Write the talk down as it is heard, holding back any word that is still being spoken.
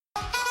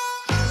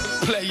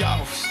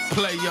Playoffs,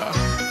 player,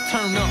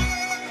 turn up,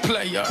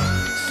 player.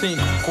 5,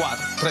 4,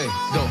 3, 2,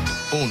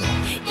 1.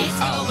 It's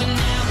going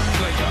down.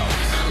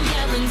 Playoffs, I'm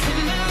yelling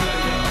timber.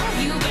 player,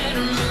 You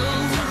better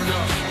move. turn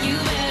up, You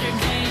better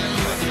dance.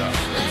 player,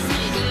 Let's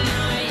make a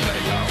night.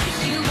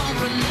 playoffs, You won't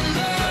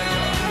remember.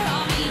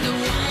 I'll be the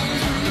one.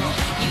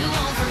 You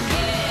won't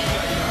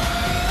forget.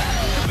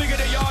 The bigger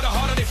they are, the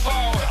harder they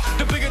fall.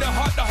 The bigger the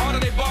heart, the harder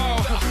they ball.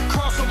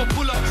 Crossover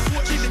pull up,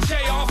 keep the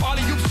J off. All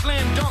of you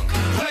slam dunk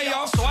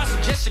playoffs. So I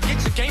suggest you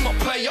get your game up,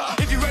 player.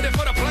 If you ready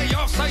for the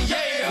playoffs, say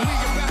yeah.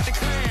 We about to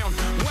clown.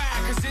 Why?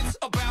 'Cause it's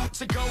about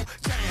to go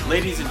down.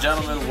 Ladies and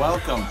gentlemen,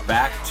 welcome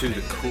back to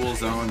the Cool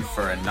Zone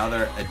for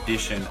another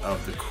edition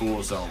of the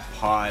Cool Zone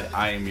Pod.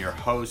 I am your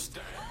host,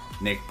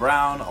 Nick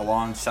Brown.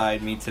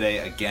 Alongside me today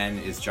again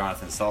is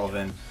Jonathan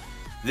Sullivan.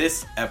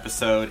 This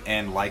episode,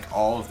 and like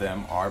all of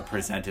them, are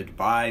presented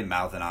by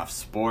Mouthing Off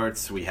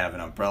Sports. We have an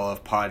umbrella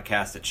of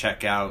podcasts to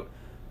check out.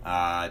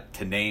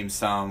 To name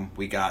some,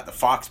 we got the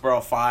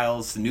Foxborough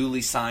Files,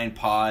 newly signed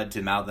pod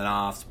to Mouthing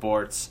Off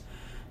Sports.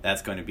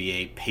 That's going to be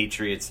a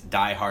Patriots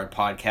diehard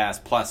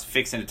podcast, plus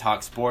Fixing to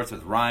Talk Sports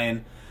with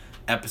Ryan.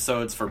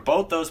 Episodes for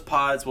both those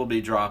pods will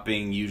be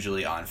dropping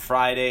usually on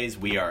Fridays.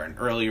 We are an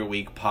earlier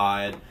week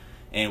pod,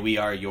 and we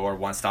are your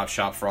one-stop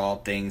shop for all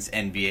things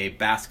NBA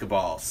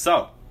basketball.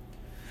 So,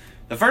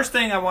 the first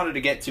thing I wanted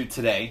to get to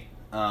today,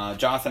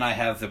 Jonathan and I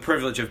have the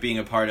privilege of being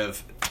a part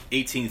of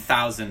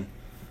 18,000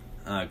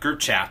 group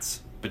chats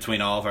between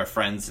all of our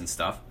friends and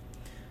stuff.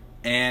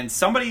 And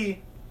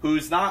somebody who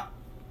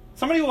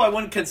I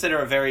wouldn't consider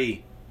a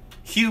very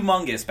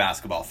humongous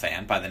basketball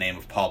fan by the name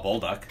of Paul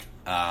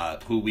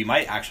Bolduc, who we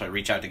might actually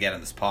reach out to get on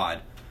this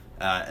pod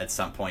at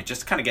some point,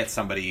 just to kind of get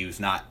somebody who's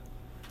not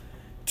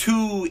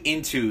too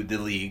into the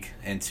league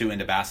and too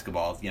into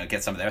basketball,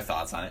 get some of their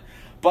thoughts on it.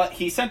 But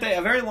he sent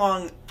a very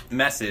long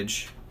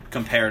message,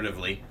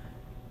 comparatively,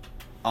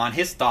 on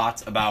his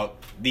thoughts about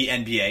the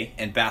NBA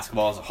and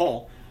basketball as a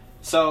whole.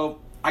 So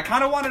I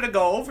kind of wanted to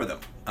go over them,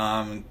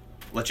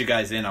 let you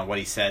guys in on what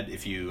he said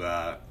if you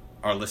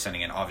are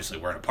listening and obviously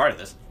weren't a part of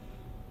this.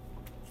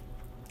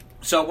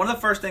 So one of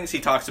the first things he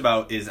talks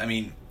about is,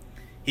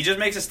 he just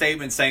makes a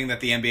statement saying that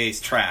the NBA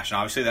is trash, and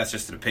obviously that's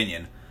just an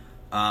opinion.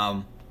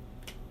 But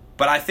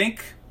I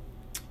think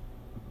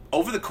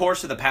over the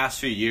course of the past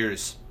few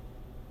years,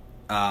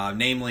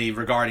 namely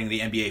regarding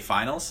the NBA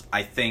Finals,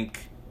 I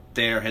think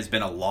there has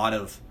been a lot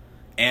of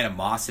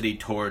animosity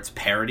towards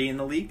parity in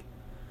the league.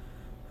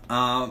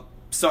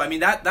 So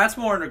that's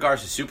more in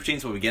regards to super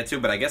teams, what we get to,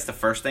 but I guess the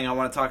first thing I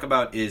want to talk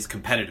about is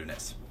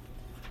competitiveness.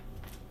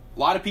 A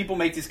lot of people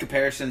make these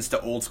comparisons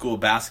to old school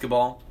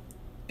basketball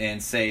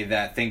and say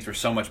that things were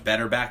so much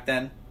better back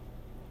then,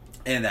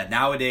 and that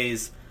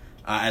nowadays,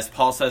 as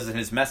Paul says in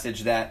his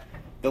message, that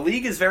the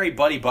league is very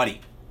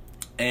buddy-buddy,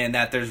 and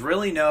that there's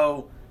really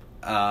no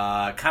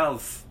kind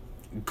of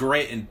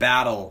grit and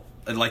battle,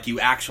 like you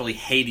actually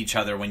hate each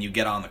other when you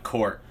get on the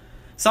court.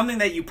 Something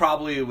that you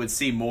probably would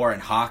see more in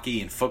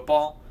hockey and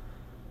football.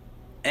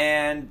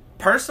 And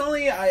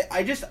personally,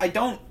 I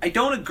don't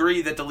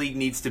agree that the league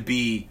needs to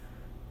be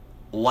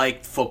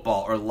like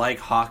football or like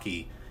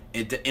hockey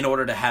in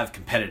order to have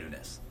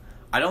competitiveness.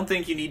 I don't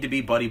think you need to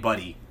be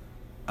buddy-buddy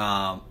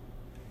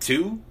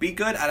to be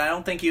good, and I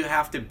don't think you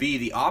have to be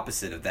the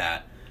opposite of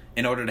that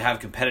in order to have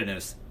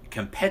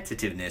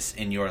competitiveness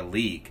in your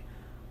league.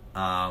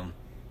 I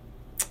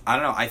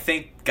don't know. I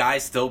think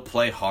guys still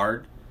play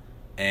hard,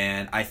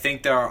 and I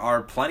think there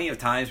are plenty of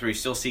times where you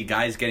still see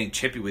guys getting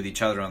chippy with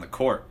each other on the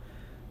court.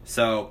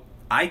 So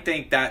I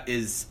think that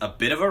is a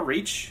bit of a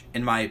reach,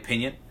 in my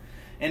opinion.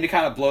 And to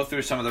kind of blow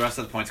through some of the rest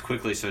of the points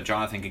quickly so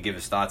Jonathan can give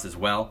his thoughts as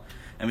well.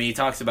 He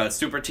talks about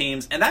super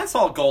teams, and that's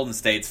all Golden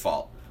State's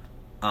fault.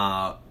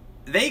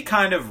 They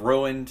kind of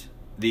ruined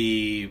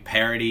the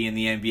parity in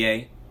the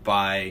NBA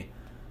by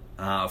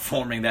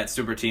forming that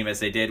super team as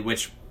they did,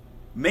 which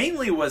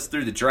mainly was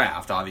through the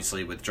draft,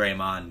 obviously, with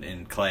Draymond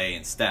and Clay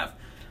and Steph.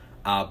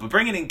 But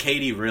bringing in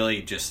KD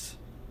really just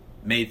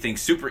made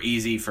things super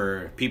easy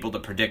for people to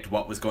predict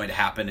what was going to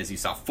happen, as you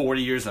saw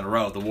 40 years in a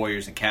row, the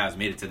Warriors and Cavs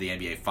made it to the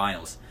NBA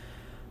Finals.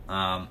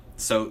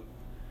 So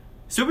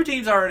super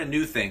teams aren't a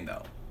new thing,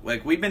 though.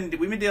 Like we've been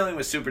dealing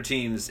with super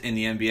teams in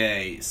the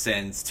NBA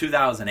since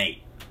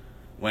 2008,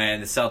 when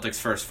the Celtics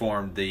first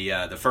formed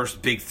the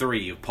first big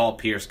three of Paul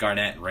Pierce,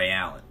 Garnett, and Ray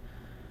Allen.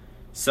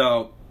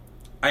 So,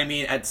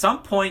 at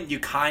some point you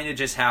kind of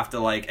just have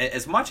to,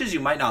 as much as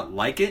you might not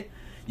like it,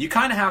 you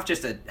kind of have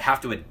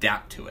to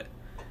adapt to it.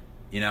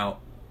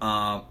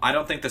 I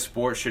don't think the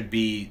sport should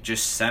be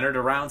just centered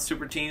around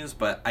super teams,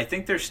 but I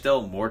think there's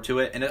still more to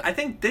it. And I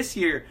think this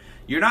year,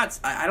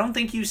 I don't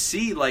think you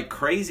see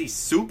crazy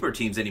super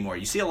teams anymore.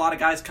 You see a lot of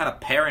guys kind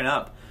of pairing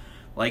up.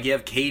 Like you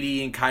have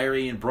KD and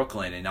Kyrie in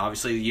Brooklyn, and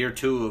obviously year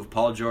 2 of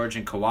Paul George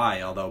and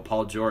Kawhi, although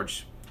Paul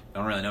George, I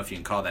don't really know if you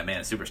can call that man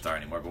a superstar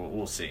anymore, but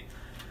we'll see.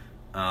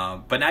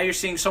 But now you're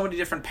seeing so many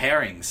different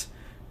pairings.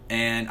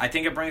 And I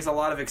think it brings a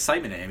lot of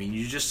excitement in.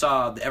 You just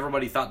saw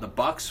everybody thought the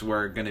Bucks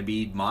were going to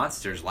be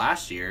monsters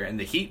last year, and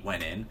the Heat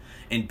went in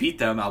and beat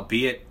them,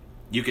 albeit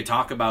you could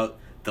talk about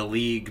the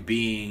league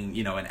being,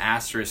 an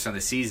asterisk on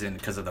the season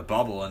because of the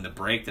bubble and the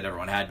break that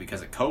everyone had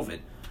because of COVID.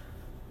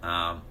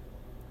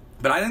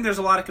 But I think there's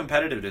a lot of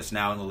competitiveness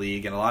now in the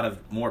league and a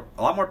lot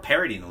more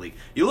parity in the league.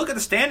 You look at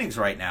the standings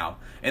right now,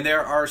 and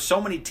there are so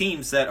many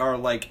teams that are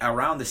like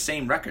around the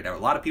same record. There are a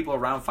lot of people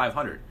around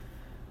 500.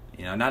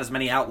 Not as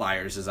many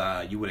outliers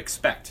as you would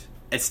expect.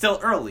 It's still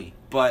early,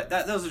 but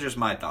those are just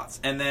my thoughts.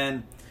 And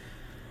then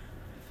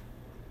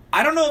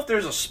I don't know if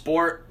there's a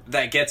sport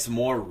that gets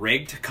more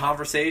rigged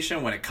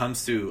conversation when it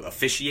comes to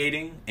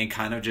officiating and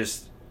kind of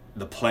just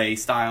the play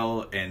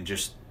style and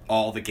just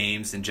all the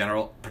games in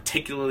general,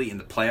 particularly in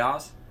the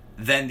playoffs,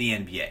 than the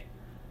NBA.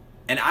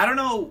 And I don't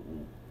know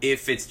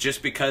if it's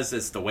just because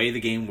it's the way the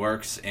game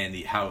works and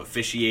how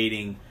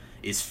officiating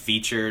is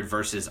featured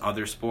versus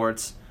other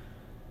sports,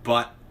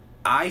 but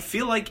I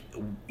feel like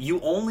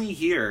you only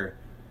hear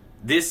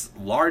this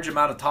large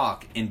amount of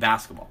talk in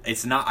basketball.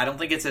 I don't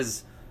think it's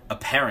as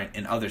apparent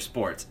in other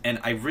sports. And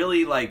I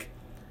really,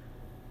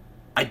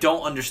 I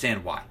don't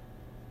understand why.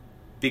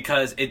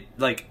 Because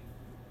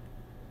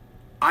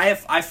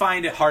I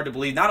find it hard to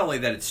believe not only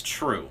that it's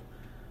true,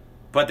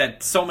 but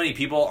that so many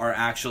people are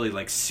actually,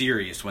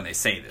 serious when they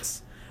say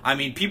this. I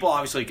mean, people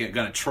obviously are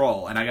going to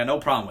troll, and I got no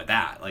problem with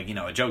that.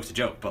 A joke's a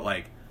joke. But,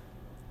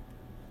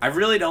 I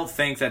really don't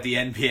think that the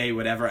NBA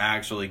would ever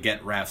actually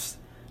get refs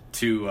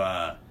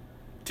to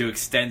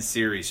extend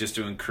series just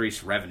to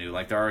increase revenue.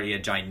 They're already a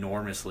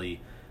ginormously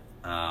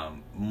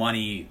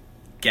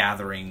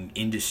money-gathering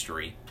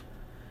industry.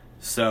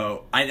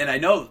 So, I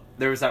know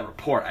there was that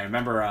report. I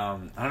remember, I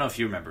don't know if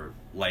you remember,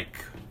 I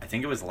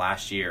think it was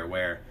last year,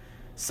 where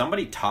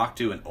somebody talked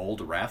to an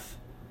old ref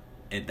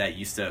that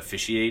used to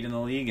officiate in the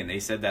league, and they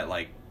said that,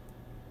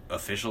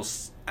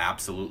 officials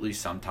absolutely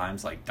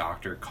sometimes,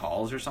 doctor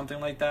calls or something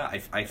like that.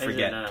 I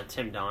forget. Is it,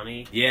 Tim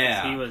Donnie?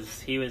 Yeah.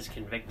 He was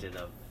convicted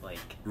of,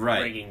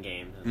 right. rigging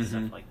games and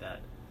stuff like that.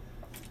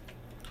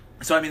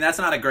 So, I mean, that's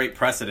not a great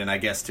precedent, I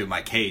guess, to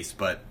my case,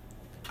 but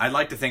I'd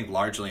like to think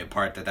largely in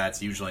part that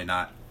that's usually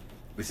not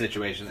the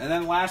situation. And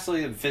then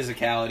lastly, the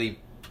physicality.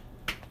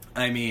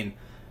 I mean,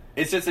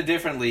 it's just a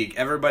different league.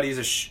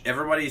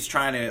 Everybody's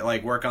trying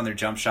to, work on their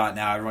jump shot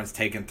now. Everyone's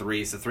taking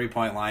threes. The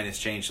three-point line has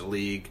changed the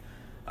league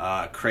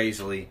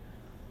crazily.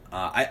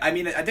 I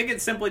mean, I think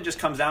it simply just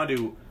comes down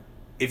to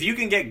if you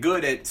can get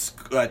good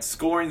at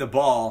scoring the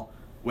ball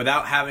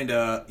without having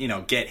to,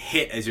 get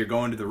hit as you're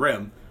going to the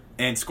rim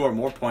and score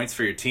more points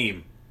for your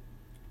team,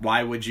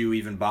 why would you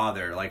even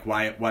bother?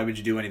 Why would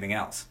you do anything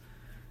else?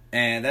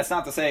 And that's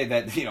not to say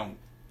that,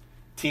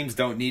 teams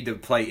don't need to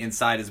play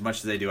inside as much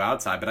as they do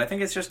outside, but I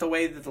think it's just the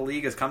way that the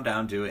league has come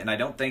down to it, and I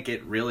don't think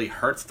it really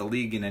hurts the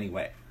league in any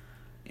way.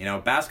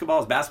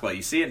 Basketball is basketball.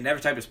 You see it in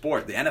every type of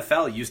sport. The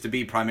NFL used to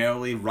be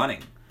primarily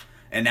running,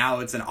 and now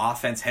it's an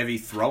offense-heavy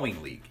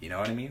throwing league. You know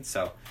what I mean?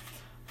 So,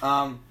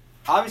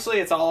 obviously,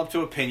 it's all up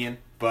to opinion,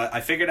 but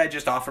I figured I'd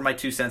just offer my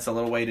 2 cents, a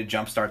little way to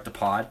jumpstart the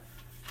pod.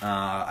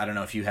 I don't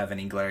know if you have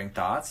any glaring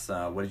thoughts.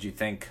 What did you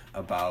think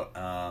about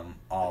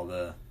all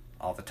the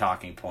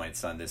talking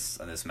points on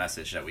this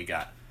message that we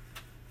got?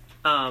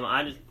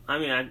 I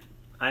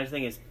just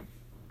think it's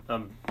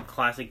a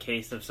classic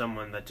case of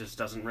someone that just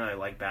doesn't really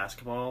like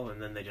basketball,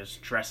 and then they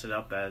just dress it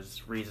up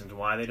as reasons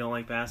why they don't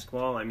like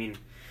basketball. I mean,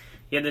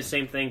 you have the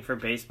same thing for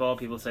baseball.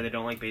 People say they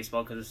don't like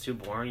baseball because it's too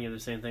boring. You have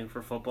the same thing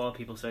for football.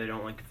 People say they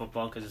don't like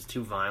football because it's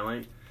too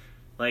violent.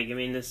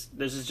 This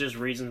is just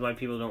reasons why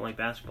people don't like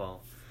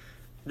basketball.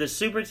 The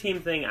super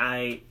team thing,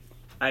 I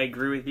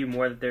agree with you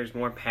more that there's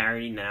more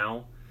parity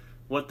now.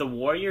 What the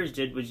Warriors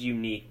did was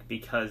unique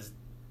because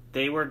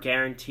they were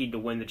guaranteed to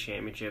win the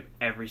championship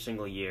every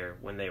single year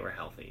when they were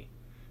healthy.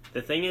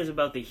 The thing is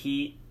about the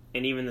Heat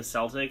and even the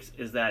Celtics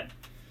is that,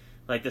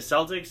 the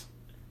Celtics,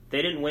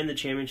 they didn't win the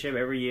championship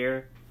every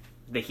year.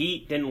 The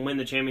Heat didn't win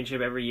the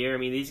championship every year. I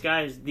mean,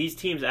 these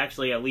teams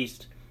actually at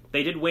least,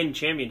 they did win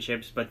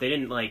championships, but they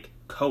didn't,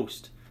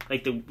 coast.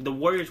 The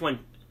Warriors went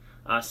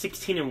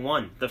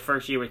 16-1 the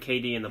first year with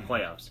KD in the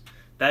playoffs.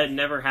 That had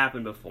never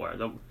happened before.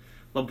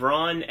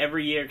 LeBron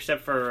every year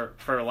except for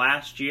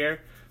last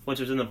year, which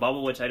was in the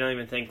bubble, which I don't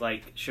even think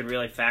should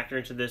really factor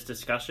into this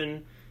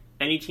discussion.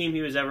 Any team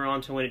he was ever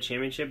on to win a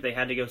championship, they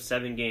had to go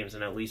 7 games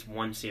in at least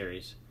one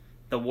series.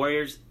 The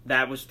Warriors,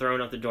 that was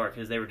thrown out the door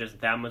because they were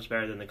just that much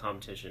better than the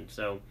competition.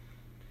 So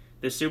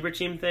the super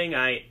team thing,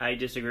 I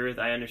disagree with.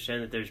 I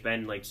understand that there's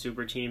been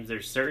super teams.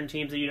 There's certain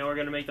teams that are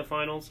going to make the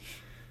finals,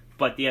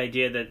 but the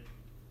idea that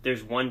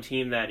there's one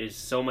team that is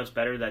so much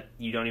better that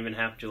you don't even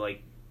have to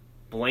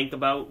blank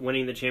about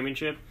winning the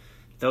championship,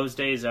 those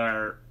days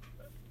are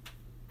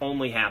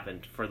only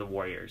happened for the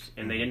Warriors,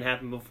 and they didn't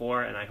happen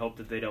before, and I hope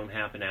that they don't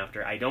happen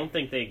after. I don't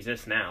think they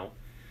exist now.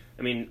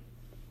 I mean,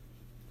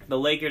 the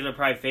Lakers are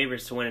probably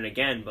favorites to win it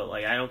again, but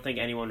I don't think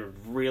anyone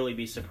would really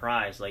be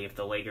surprised if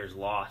the Lakers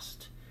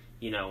lost,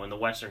 in the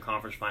Western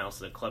Conference Finals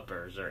to the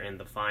Clippers, or in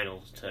the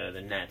finals to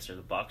the Nets or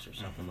the Bucks or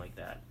something like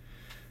that.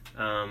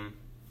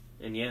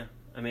 And yeah,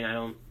 I mean, I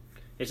don't.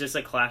 It's just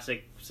a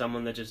classic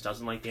someone that just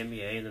doesn't like the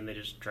NBA, and then they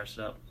just dress it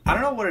up. I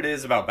don't know what it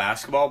is about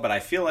basketball, but I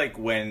feel like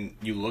when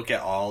you look at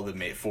all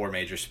the 4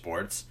 major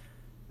sports,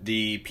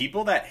 the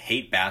people that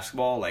hate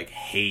basketball, like,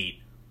 hate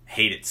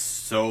it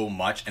so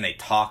much, and they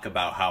talk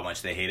about how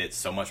much they hate it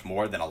so much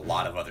more than a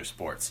lot of other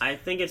sports. I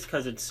think it's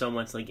because it's so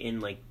much like in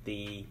like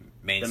the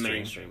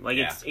mainstream. Like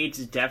Yeah. it's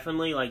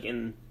definitely like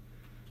in.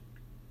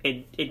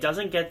 It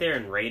doesn't get there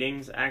in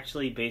ratings.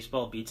 Actually,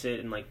 baseball beats it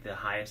in like the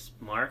highest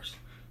marks,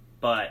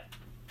 but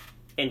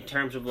in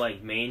terms of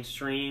like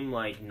mainstream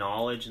like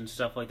knowledge and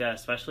stuff like that,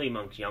 especially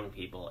amongst young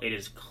people, it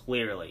is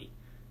clearly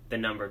the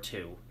number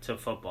 2 to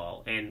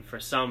football. And for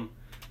some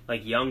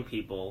like young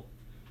people,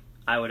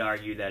 I would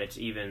argue that it's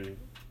even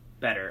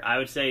better. I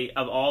would say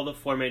of all the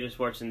 4 major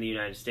sports in the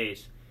United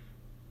States,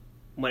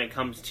 when it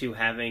comes to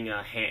having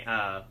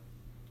a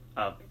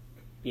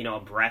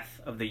breadth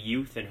of the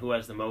youth and who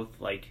has the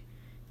most like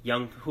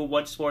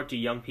what sport do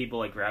young people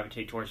like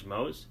gravitate towards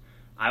most?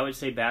 I would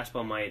say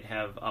basketball might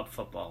have up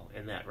football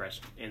in that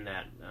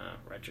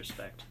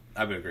retrospect.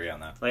 I would agree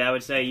on that. Like I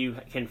would say you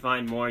can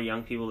find more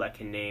young people that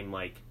can name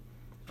like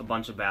a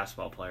bunch of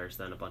basketball players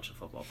than a bunch of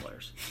football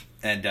players.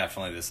 And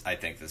definitely I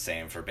think the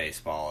same for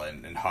baseball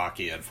and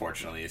hockey.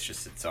 Unfortunately, it's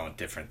just its own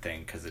different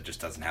thing because it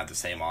just doesn't have the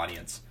same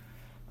audience.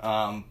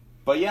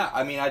 But yeah,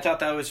 I mean, I thought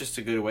that was just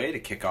a good way to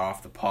kick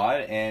off the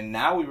pod. And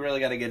now we really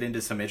got to get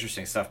into some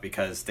interesting stuff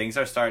because things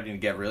are starting to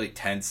get really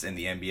tense in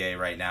the NBA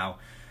right now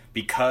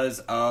because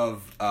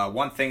of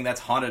one thing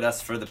that's haunted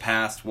us for the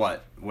past,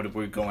 what are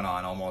we going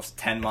on, almost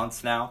 10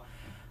 months now?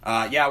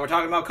 Yeah, we're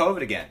talking about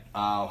COVID again.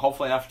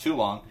 Hopefully not for too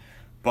long.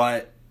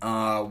 But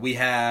we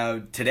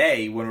have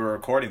today, when we're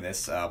recording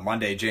this,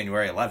 Monday,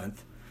 January 11th,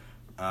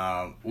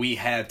 we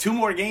had 2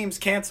 more games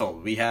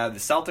canceled. We have the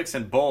Celtics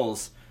and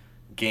Bulls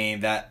game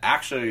that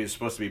actually is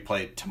supposed to be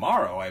played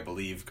tomorrow, I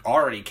believe,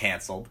 already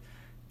canceled.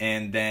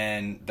 And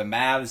then the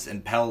Mavs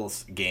and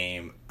Pels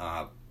game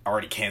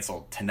already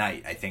canceled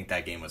tonight. I think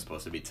that game was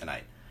supposed to be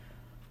tonight.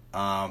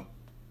 The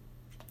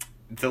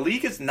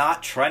league is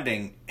not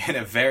trending in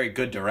a very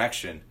good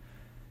direction.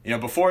 You know,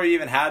 before we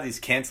even had these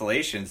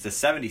cancellations, the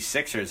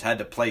 76ers had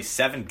to play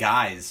 7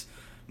 guys,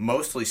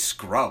 mostly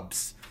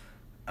scrubs,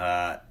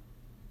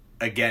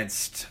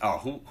 against...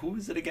 Oh, who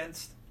was it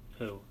against?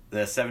 Who? The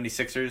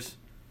 76ers?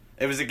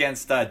 It was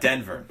against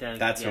Denver.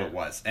 That's who it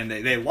was. And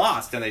they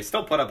lost, and they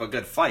still put up a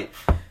good fight.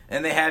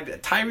 And they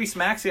had Tyrese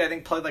Maxey, I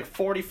think, played like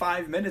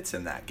 45 minutes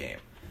in that game.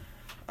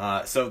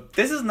 So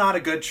this is not a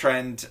good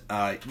trend.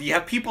 You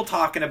have people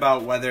talking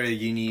about whether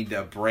you need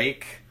a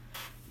break.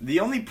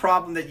 The only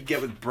problem that you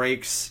get with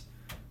breaks,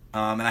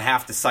 and I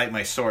have to cite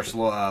my source,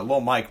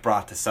 Lil Mike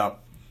brought this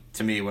up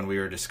to me when we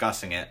were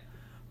discussing it,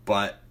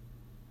 but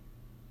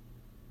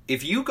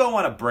if you go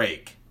on a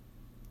break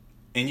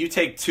and you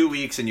take 2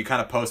 weeks and you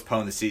kind of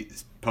postpone the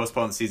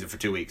season for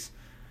 2 weeks,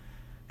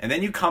 and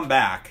then you come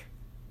back,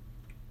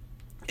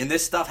 and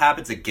this stuff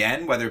happens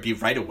again, whether it be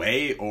right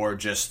away or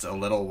just a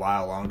little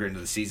while longer into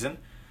the season,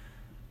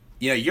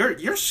 you know,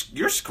 you're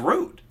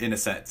screwed in a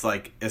sense,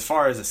 like as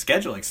far as a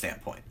scheduling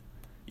standpoint.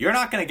 You're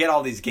not going to get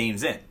all these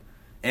games in.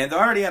 And they're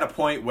already at a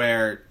point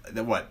where,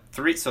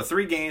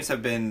 3 games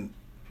have been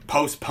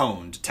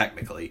postponed,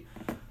 technically.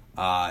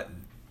 I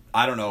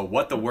don't know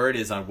what the word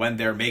is on when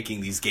they're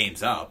making these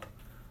games up.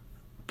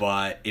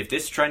 But if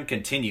this trend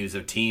continues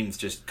of teams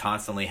just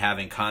constantly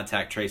having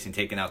contact tracing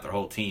taken out their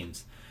whole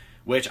teams,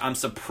 which I'm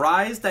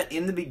surprised that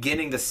in the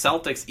beginning the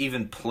Celtics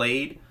even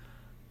played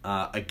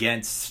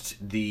against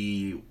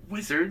the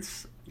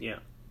Wizards. Yeah.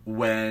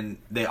 When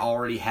they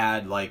already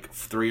had like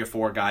 3 or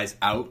 4 guys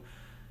out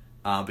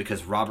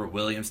because Robert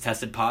Williams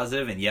tested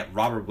positive, and yet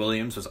Robert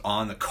Williams was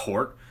on the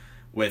court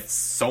with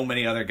so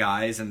many other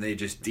guys, and they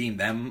just deemed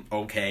them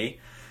okay.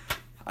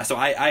 So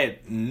I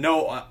had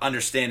no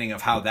understanding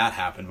of how that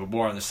happened, but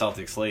more on the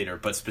Celtics later.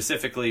 But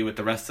specifically with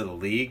the rest of the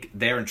league,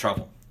 they're in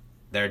trouble.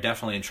 They're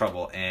definitely in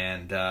trouble,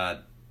 and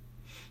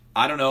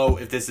I don't know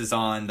if this is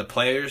on the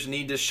players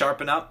need to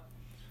sharpen up,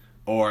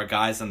 or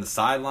guys on the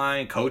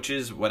sideline,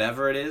 coaches,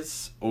 whatever it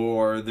is,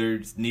 or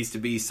there needs to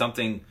be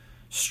something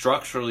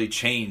structurally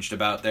changed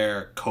about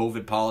their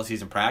COVID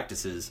policies and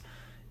practices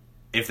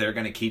if they're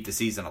going to keep the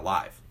season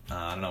alive.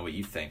 I don't know what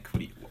you think.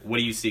 What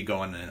do you see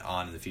going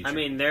on in the future? I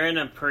mean, they're in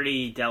a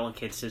pretty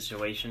delicate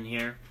situation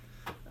here.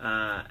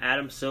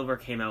 Adam Silver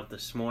came out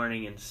this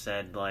morning and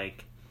said,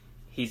 like,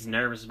 he's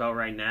nervous about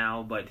right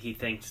now, but he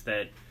thinks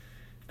that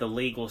the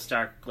league will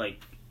start, like,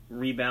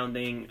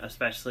 rebounding,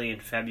 especially in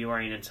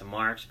February and into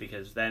March,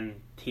 because then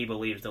he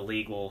believes the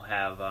league will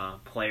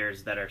have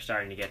players that are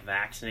starting to get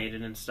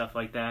vaccinated and stuff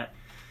like that.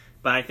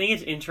 But I think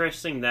it's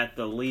interesting that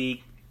the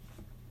league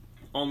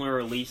only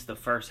released the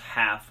first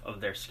half of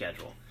their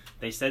schedule.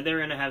 They said they were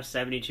going to have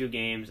 72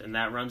 games, and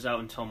that runs out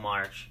until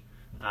March.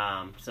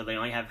 So they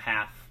only have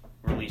half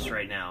released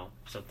right now,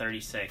 so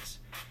 36.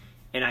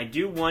 And I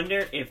do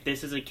wonder if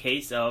this is a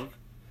case of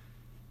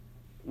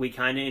we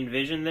kind of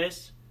envision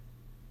this.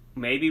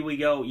 Maybe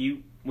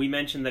we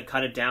mentioned the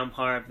cut it down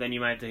part, then you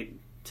might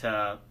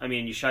have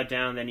you shut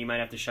down, then you might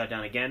have to shut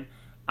down again.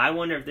 I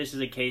wonder if this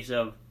is a case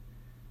of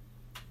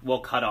we'll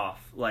cut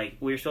off. Like,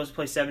 we were supposed to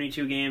play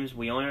 72 games.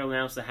 We only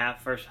announced the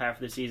first half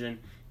of the season.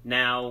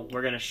 Now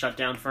we're going to shut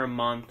down for a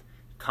month,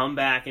 come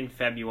back in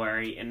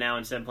February, and now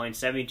instead of playing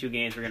 72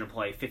 games, we're going to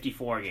play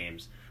 54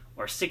 games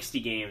or 60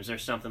 games or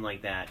something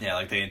like that. Yeah,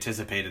 like they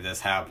anticipated this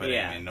happening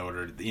in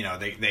order,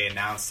 they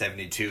announced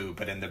 72,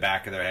 but in the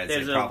back of their heads,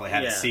 they probably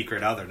had a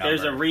secret other number.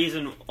 There's a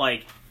reason,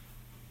 like,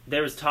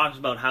 there was talks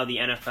about how the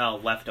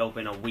NFL left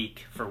open a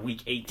week for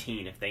week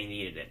 18 if they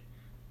needed it.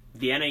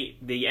 The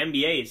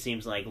NBA, it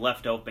seems like,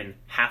 left open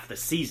half the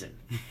season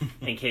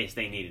in case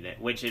they needed it,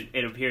 which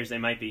it appears they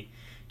might be.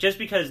 Just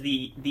because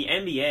the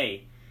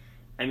NBA,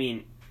 I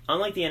mean,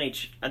 unlike the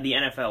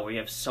NFL where you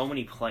have so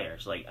many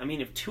players, like, I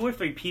mean, if 2 or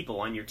 3 people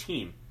on your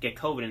team get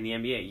COVID in the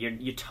NBA,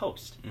 you're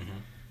toast. Mm-hmm.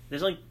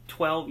 There's like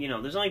 12,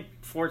 there's only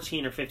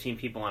 14 or 15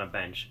 people on a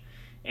bench,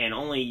 and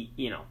only,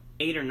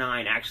 8 or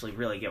 9 actually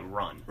really get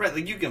run. Right,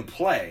 like you can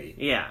play.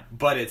 Yeah.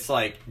 But it's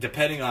like,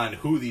 depending on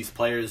who these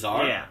players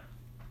are, yeah,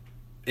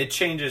 it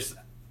changes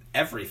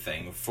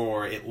everything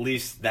for at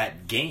least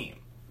that game.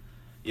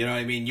 You know what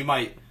I mean?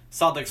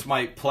 Celtics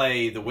might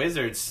play the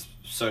Wizards,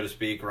 so to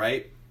speak,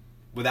 right?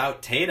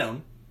 Without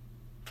Tatum,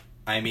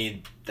 I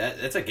mean,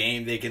 that's a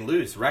game they can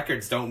lose.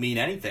 Records don't mean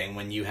anything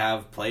when you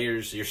have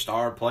players, your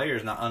star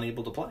players, not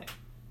unable to play.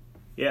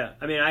 Yeah,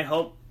 I mean, I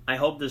hope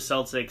the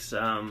Celtics,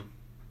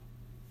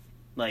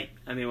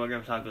 we're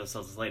going to talk about the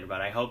Celtics later, but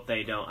I hope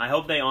they don't. I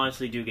hope they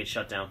honestly do get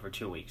shut down for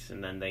 2 weeks,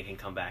 and then they can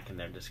come back and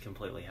they're just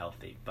completely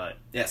healthy. But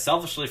yeah,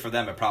 selfishly for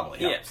them, it probably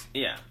helps.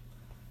 Yeah.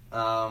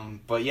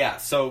 But yeah,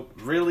 so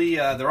really,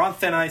 they're on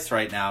thin ice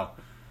right now,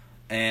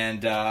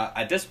 and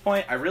at this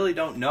point, I really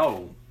don't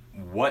know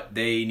what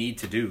they need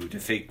to do to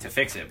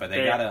fix it. But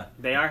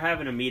they are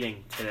having a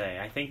meeting today.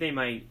 I think they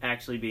might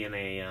actually be in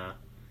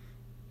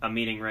a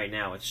meeting right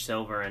now with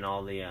Silver and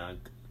all the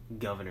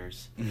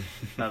governors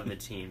of the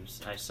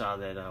teams. I saw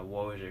that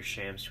Woj or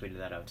Shams tweeted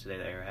that out today.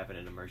 They were having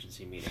an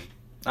emergency meeting.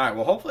 All right.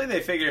 Well, hopefully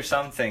they figure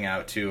something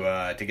out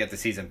to get the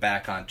season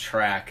back on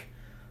track.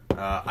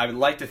 I would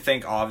like to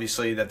think,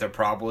 obviously, that they're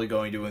probably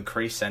going to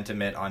increase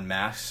sentiment on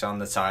masks on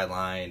the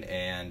sideline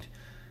and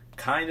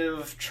kind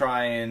of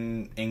try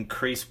and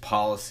increase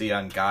policy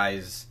on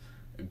guys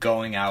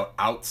going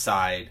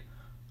outside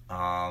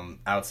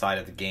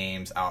of the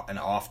games, out and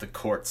off the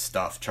court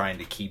stuff, trying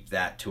to keep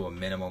that to a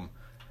minimum.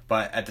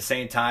 But at the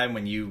same time,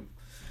 when you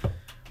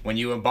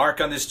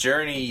embark on this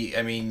journey,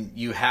 I mean,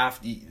 you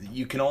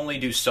can only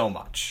do so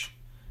much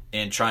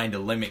in trying to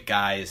limit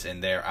guys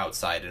and their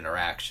outside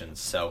interactions.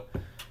 So,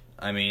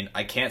 I mean,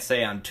 I can't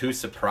say I'm too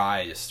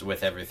surprised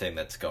with everything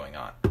that's going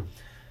on.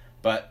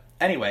 But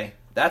anyway,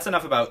 that's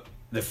enough about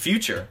the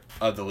future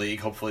of the league.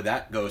 Hopefully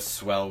that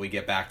goes well. We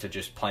get back to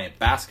just playing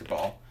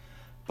basketball.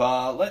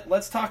 But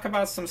let's talk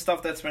about some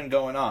stuff that's been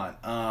going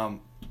on.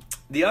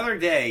 The other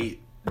day,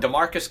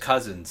 DeMarcus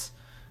Cousins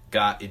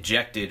got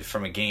ejected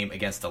from a game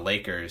against the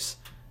Lakers,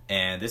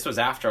 and this was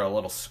after a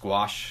little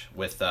squash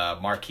with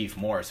Markieff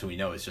Morris, who we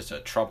know is just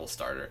a trouble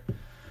starter.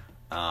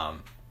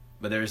 But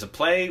there's a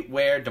play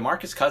where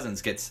DeMarcus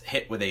Cousins gets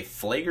hit with a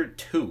flagrant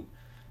 2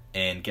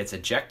 and gets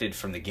ejected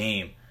from the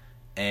game.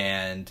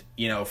 And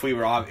if we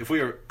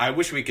were, I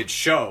wish we could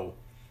show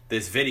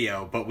this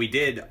video, but we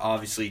did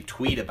obviously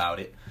tweet about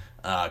it.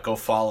 Go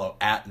follow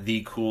at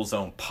the Cool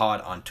Zone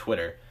Pod on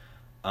Twitter.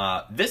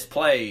 This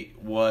play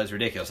was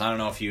ridiculous. I don't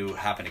know if you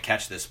happen to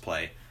catch this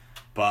play,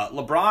 but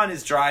LeBron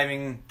is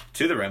driving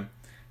to the rim,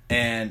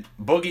 and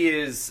Boogie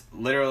is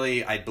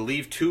literally, I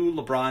believe, to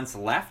LeBron's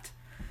left,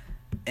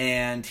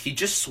 and he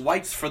just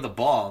swipes for the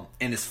ball,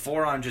 and his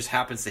forearm just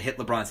happens to hit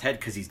LeBron's head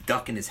because he's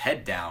ducking his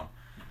head down.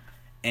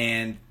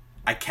 And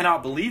I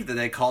cannot believe that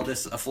they call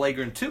this a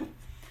flagrant 2.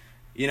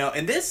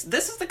 And this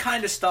is the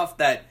kind of stuff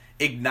that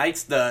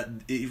ignites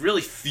it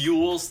really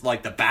fuels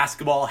like the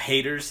basketball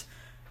haters,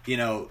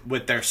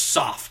 with their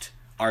soft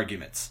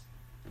arguments.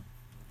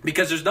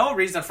 Because there's no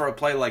reason for a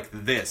play like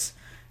this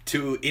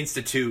to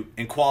institute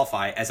and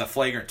qualify as a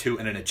flagrant 2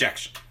 and an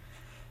ejection.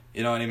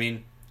 You know what I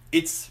mean?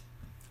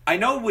 I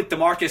know with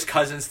DeMarcus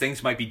Cousins,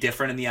 things might be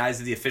different in the eyes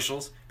of the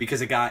officials because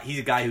he's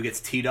a guy who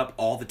gets teed up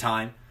all the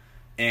time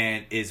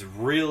and is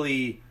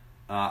really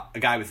a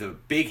guy with a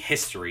big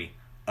history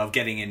of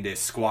getting into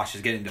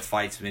squashes, getting into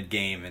fights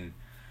mid-game, and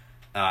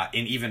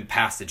in even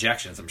past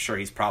ejections. I'm sure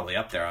he's probably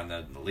up there on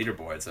the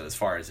leaderboards as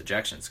far as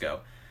ejections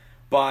go.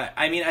 But,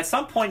 I mean, at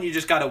some point you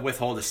just got to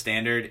withhold a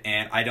standard,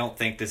 and I don't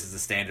think this is the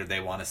standard they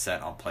want to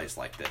set on plays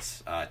like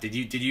this. Did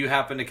you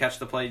happen to catch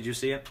the play? Did you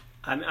see it?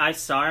 I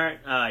saw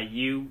it.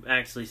 You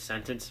actually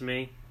sent it to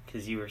me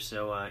because you were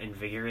so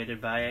invigorated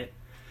by it.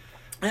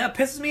 Yeah, it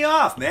pisses me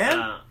off,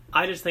 man.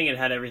 I just think it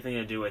had everything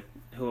to do with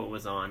who it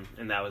was on,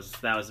 and that was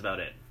about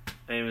it.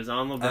 I mean, it was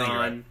on LeBron,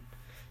 right.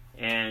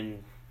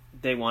 And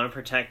they want to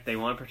protect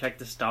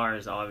the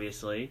stars,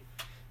 obviously,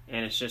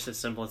 and it's just as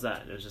simple as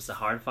that. It was just a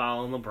hard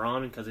foul on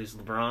LeBron because he's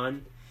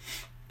LeBron.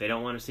 They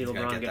don't want to see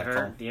LeBron get hurt.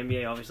 Call. The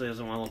NBA obviously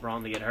doesn't want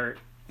LeBron to get hurt,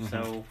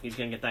 so he's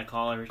going to get that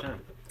call every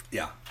time.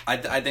 Yeah,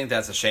 I think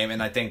that's a shame,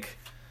 and I think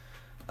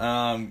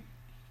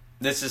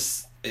this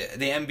is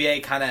the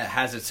NBA kind of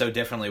has it so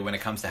differently when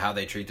it comes to how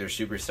they treat their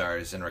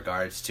superstars in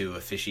regards to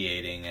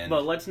officiating and.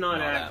 But let's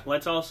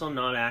also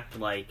not act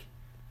like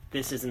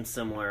this isn't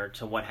similar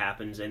to what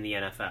happens in the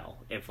NFL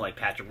if like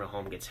Patrick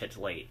Mahomes gets hit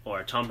late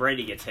or Tom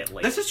Brady gets hit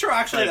late. This is true.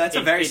 Actually, Like, that's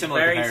a very it's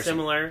similar very comparison.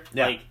 similar.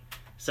 Yeah. Like,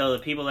 so the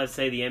people that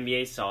say the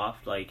NBA is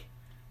soft, like,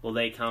 will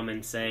they come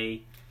and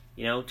say,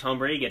 you know, Tom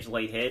Brady gets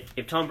late hit?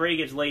 If Tom Brady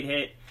gets late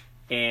hit,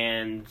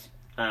 and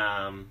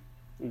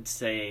let's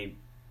say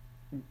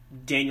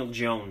Daniel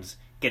Jones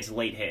gets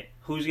late hit,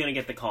 who's gonna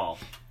get the call?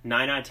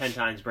 9 out of 10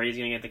 times Brady's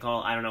gonna get the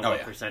call. I don't know Oh, what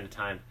yeah. percent of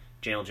time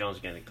Daniel Jones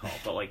is gonna get the call,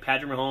 but like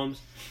Patrick Mahomes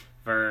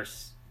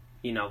versus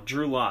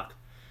Drew Lock,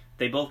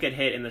 they both get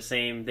hit in the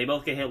same. They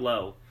both get hit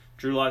low.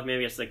 Drew Lock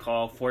maybe gets the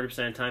call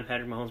 40% of the time.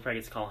 Patrick Mahomes probably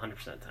gets the call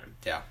 100% of the time.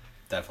 Yeah,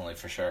 definitely,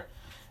 for sure.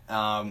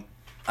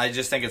 I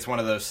just think it's one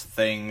of those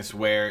things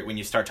where when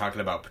you start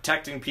talking about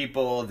protecting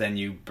people, then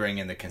you bring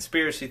in the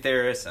conspiracy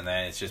theorists, and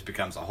then it just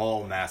becomes a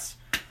whole mess.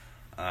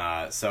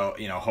 So,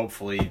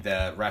 hopefully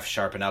the refs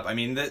sharpen up. I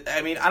mean,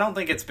 I don't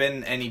think it's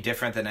been any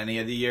different than any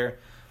other year.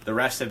 The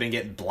refs have been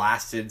getting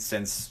blasted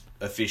since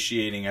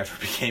officiating ever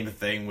became a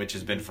thing, which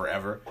has been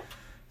forever.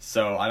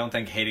 So I don't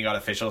think hating on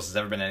officials has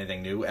ever been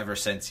anything new ever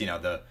since,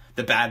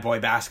 the bad boy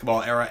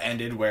basketball era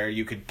ended where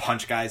you could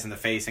punch guys in the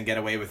face and get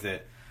away with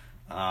it.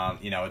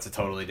 It's a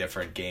totally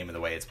different game in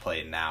the way it's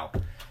played now.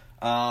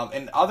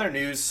 In other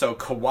news, so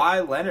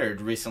Kawhi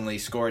Leonard recently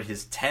scored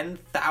his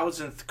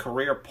 10,000th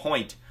career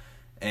point,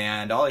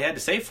 and all he had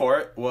to say for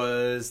it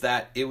was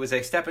that it was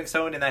a stepping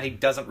stone and that he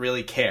doesn't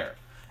really care.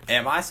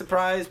 Am I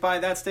surprised by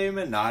that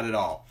statement? Not at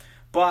all.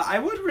 But I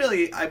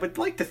would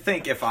like to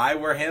think if I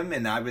were him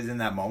and I was in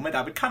that moment,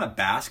 I would kind of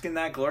bask in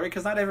that glory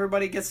because not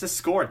everybody gets to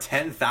score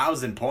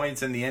 10,000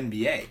 points in the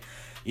NBA.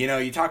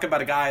 You talk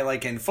about a guy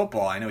like in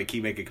football, I know we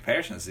keep making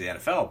comparisons to the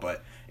NFL,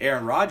 but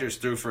Aaron Rodgers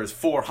threw for his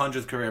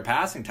 400th career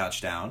passing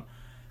touchdown,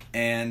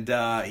 and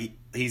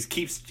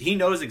he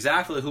knows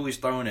exactly who he's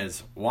throwing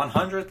his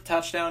 100th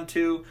touchdown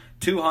to,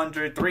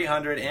 200,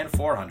 300, and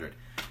 400.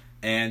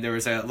 And there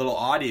was a little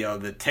audio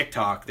that the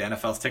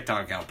NFL's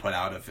TikTok account put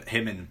out of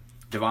him and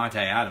Devontae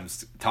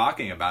Adams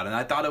talking about it, and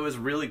I thought it was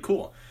really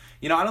cool.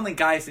 I don't think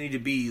guys need to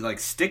be like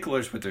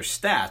sticklers with their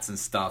stats and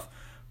stuff,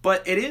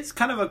 but it is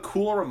kind of a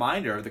cool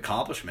reminder of the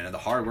accomplishment and the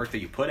hard work that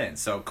you put in.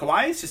 So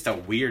Kawhi is just a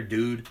weird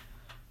dude.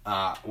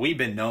 We've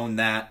been known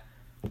that,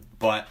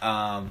 but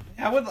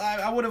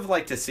I would have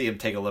liked to see him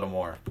take a little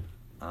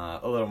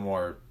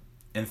more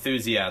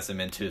enthusiasm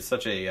into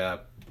such a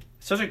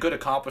good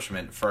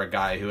accomplishment for a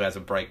guy who has a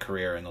bright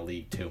career in the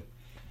league too.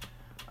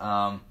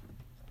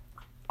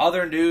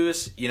 Other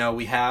news,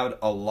 we had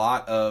a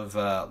lot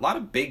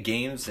of big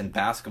games in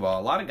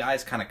basketball. A lot of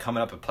guys kind of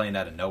coming up and playing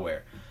out of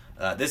nowhere.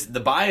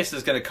 The bias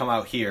is going to come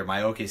out here.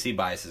 My OKC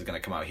bias is going to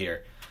come out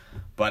here.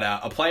 But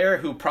a player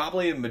who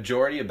probably a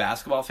majority of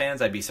basketball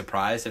fans, I'd be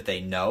surprised if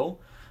they know.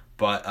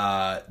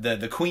 But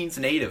the Queens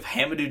native,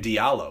 Hamidou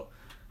Diallo,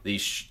 the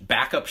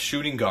backup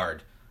shooting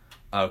guard,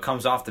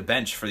 comes off the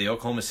bench for the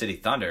Oklahoma City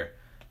Thunder.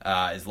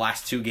 His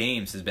last 2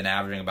 games has been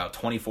averaging about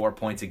 24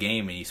 points a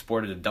game, and he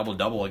sported a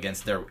double-double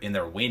in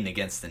their win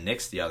against the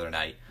Knicks the other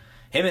night.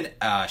 Him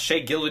and Shai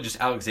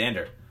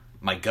Gilgeous-Alexander,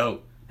 my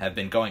GOAT, have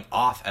been going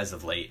off as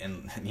of late,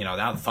 and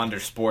now the Thunder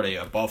sport a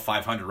above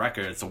 500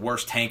 record. It's the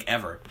worst tank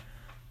ever,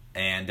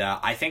 and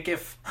I think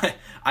if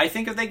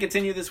they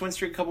continue this win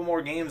streak a couple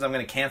more games, I'm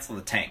going to cancel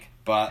the tank.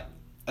 But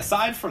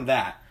aside from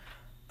that,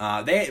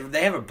 they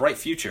have a bright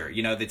future.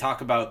 They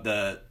talk about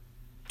the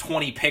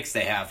 20 picks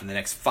they have in the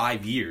next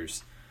 5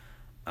 years.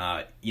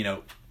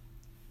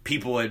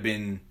 People had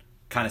been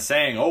kind of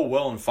saying, oh,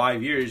 well, in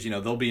 5 years,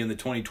 they'll be in the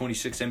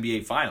 2026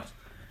 NBA Finals.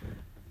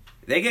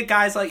 They get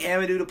guys like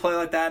Hamidou to play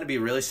like that and be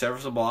really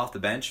serviceable off the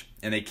bench,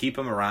 and they keep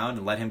him around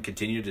and let him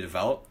continue to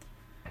develop.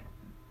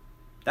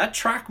 That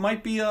track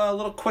might be a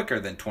little quicker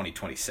than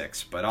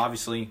 2026, but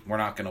obviously we're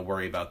not going to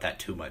worry about that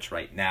too much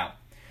right now.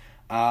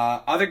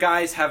 Other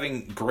guys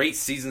having great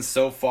seasons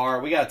so far.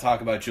 We got to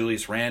talk about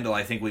Julius Randle.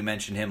 I think we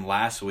mentioned him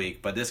last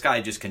week, but this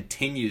guy just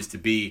continues to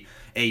be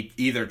a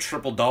either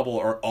triple-double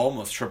or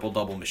almost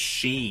triple-double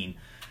machine,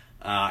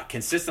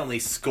 consistently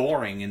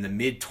scoring in the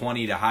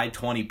mid-20 to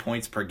high-20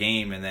 points per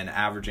game and then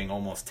averaging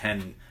almost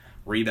 10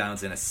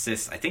 rebounds and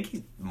assists. I think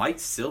he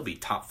might still be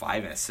top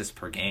 5 in assists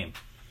per game.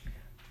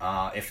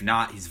 If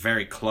not, he's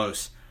very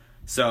close.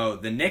 So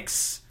the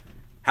Knicks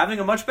having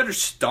a much better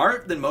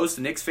start than most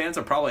Knicks fans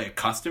are probably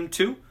accustomed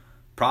to.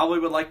 Probably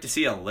would like to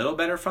see a little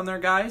better from their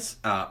guys.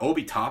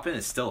 Obi Toppin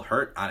is still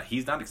hurt.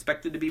 He's not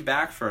expected to be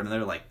back for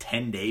another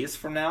 10 days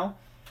from now.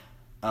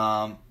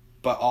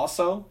 But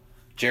also,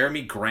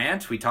 Jeremy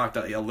Grant. We talked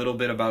a little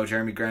bit about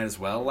Jeremy Grant as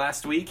well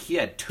last week. He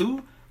had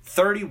 2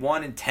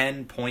 31 and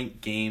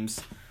 10-point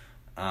games,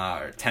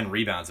 or 10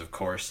 rebounds, of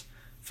course,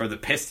 for the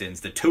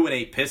Pistons, the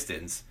 2-8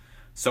 Pistons.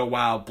 So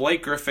while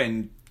Blake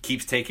Griffin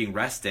keeps taking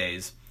rest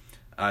days,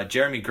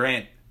 Jeremy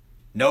Grant,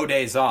 no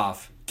days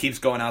off, keeps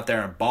going out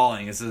there and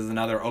balling. This is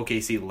another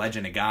OKC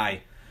legend, a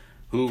guy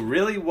who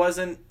really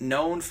wasn't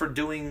known for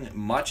doing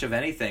much of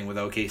anything with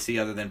OKC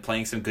other than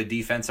playing some good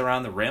defense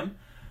around the rim,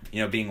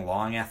 being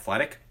long,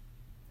 athletic.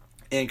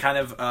 And kind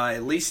of,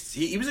 at least,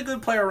 he was a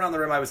good player around the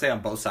rim, I would say,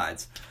 on both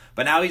sides.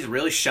 But now he's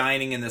really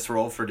shining in this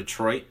role for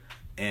Detroit.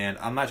 and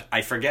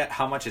I forget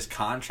how much his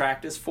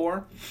contract is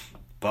for,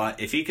 but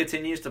if he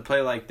continues to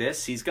play like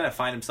this, he's going to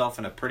find himself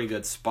in a pretty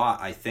good spot,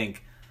 I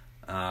think,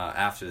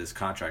 after this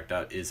contract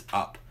is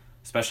up,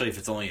 especially if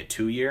it's only a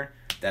 2-year.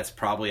 That's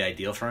probably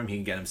ideal for him. He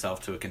can get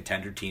himself to a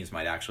contender. Teams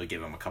might actually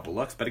give him a couple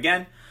looks, but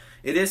again,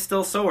 it is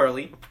still so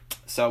early,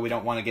 so we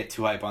don't want to get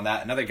too hype on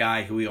that. Another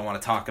guy who we don't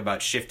want to talk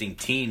about shifting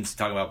teams,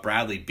 talk about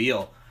Bradley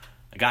Beal,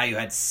 a guy who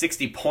had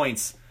 60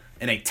 points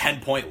in a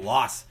 10-point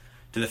loss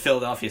to the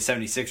Philadelphia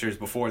 76ers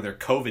before their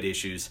COVID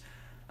issues.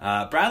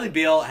 Bradley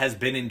Beal has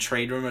been in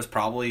trade rumors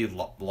probably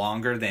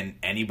longer than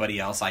anybody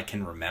else I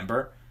can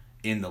remember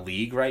in the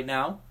league right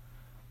now.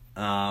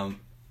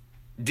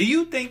 Do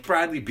you think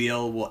Bradley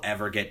Beal will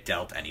ever get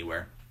dealt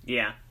anywhere?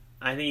 Yeah.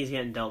 I think he's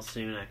getting dealt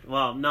soon.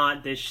 Well,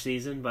 not this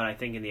season, but I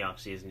think in the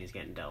offseason he's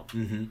getting dealt.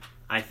 Mm-hmm.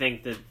 I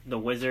think that the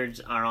Wizards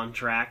are on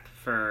track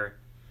for,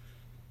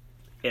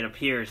 it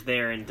appears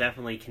they're in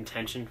definitely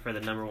contention for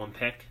the number 1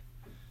 pick.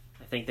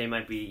 I think they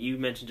might be. You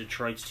mentioned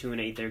Detroit's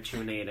 2-8, they're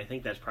 2-8. I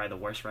think that's probably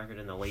the worst record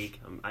in the league.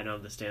 I don't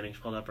have the standings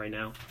pulled up right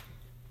now.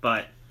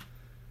 But,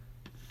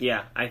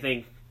 yeah, I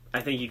think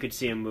you could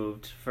see him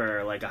moved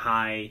for like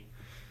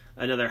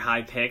another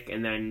high pick,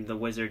 and then the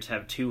Wizards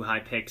have 2 high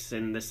picks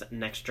in this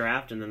next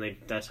draft, and then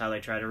that's how they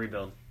try to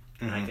rebuild.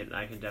 Mm-hmm.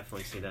 I could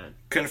definitely see that.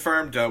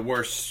 Confirmed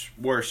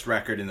worst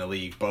record in the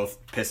league. Both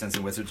Pistons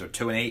and Wizards are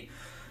 2-8.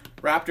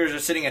 Raptors are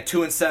sitting at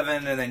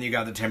 2-7, and then you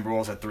got the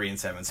Timberwolves at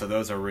 3-7. So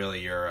those are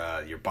really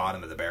your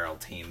bottom of the barrel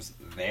teams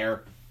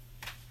there.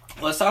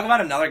 Let's talk about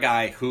another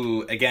guy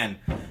who, again,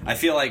 I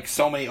feel like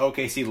so many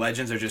OKC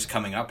legends are just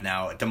coming up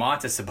now.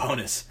 Domantas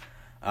Sabonis.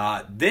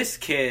 This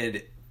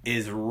kid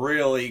is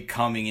really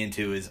coming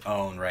into his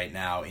own right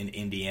now in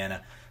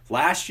Indiana.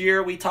 Last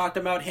year, we talked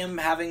about him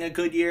having a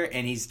good year,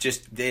 and he's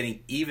just getting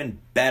even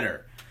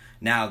better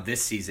now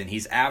this season.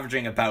 He's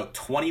averaging about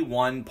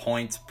 21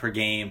 points per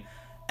game,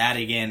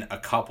 adding in a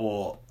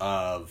lot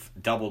of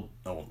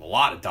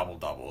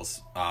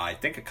double-doubles. I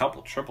think a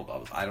couple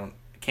triple-doubles. I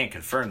can't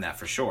confirm that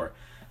for sure.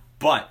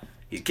 But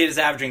the kid is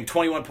averaging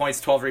 21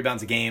 points, 12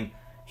 rebounds a game.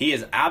 He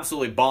is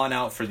absolutely balling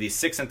out for the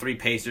 6-3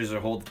 Pacers, who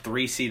hold the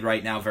 3 seed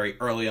right now very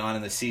early on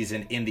in the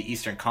season in the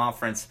Eastern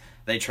Conference.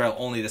 They trail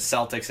only the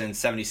Celtics and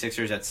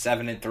 76ers at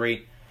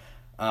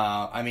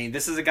 7-3.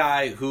 This is a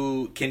guy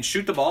who can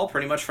shoot the ball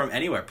pretty much from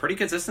anywhere, pretty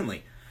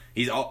consistently.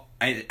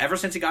 Ever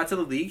since he got to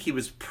the league, he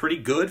was pretty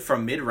good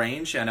from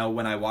mid-range. I know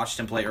when I watched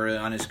him play early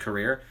on in his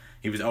career,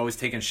 he was always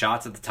taking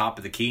shots at the top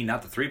of the key,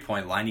 not the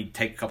three-point line. He'd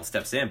take a couple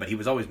steps in, but he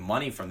was always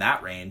money from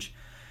that range.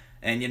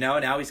 And,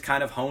 now he's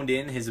kind of honed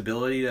in his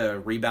ability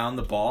to rebound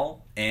the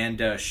ball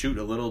and shoot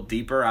a little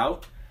deeper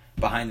out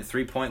behind the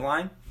three-point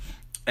line.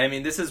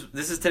 This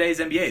is today's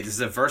NBA. This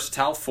is a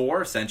versatile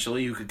 4,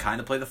 essentially. You could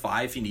kind of play the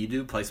 5 if you need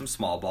to, play some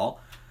small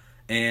ball.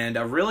 And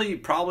a really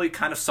probably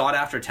kind of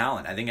sought-after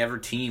talent. I think every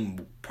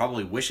team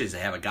probably wishes they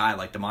have a guy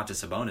like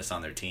Domantas Sabonis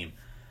on their team.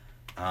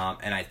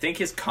 And I think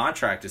his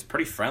contract is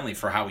pretty friendly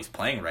for how he's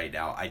playing right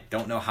now. I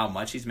don't know how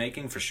much he's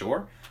making for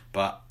sure,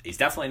 but he's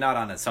definitely not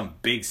on some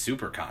big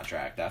super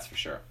contract, that's for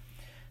sure.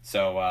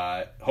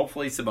 So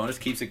hopefully Sabonis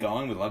keeps it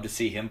going. We'd love to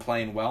see him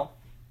playing well.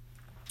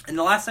 And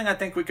the last thing I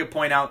think we could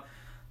point out,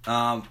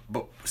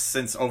 but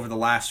since over the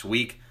last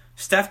week,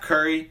 Steph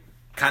Curry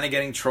kind of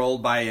getting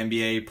trolled by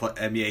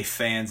NBA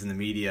fans and the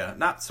media.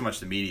 Not so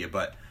much the media,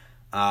 but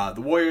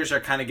the Warriors are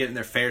kind of getting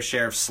their fair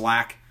share of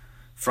slack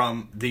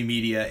from the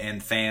media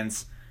and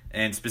fans,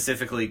 and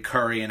specifically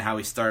Curry and how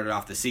he started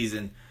off the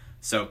season.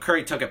 So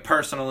Curry took it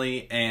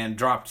personally and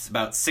dropped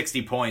about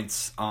 60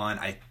 points on,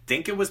 I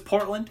think it was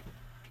Portland.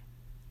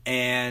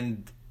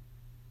 And,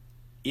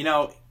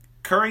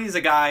 Curry is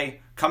a guy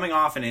coming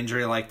off an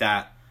injury like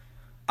that.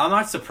 I'm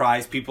not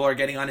surprised people are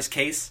getting on his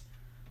case,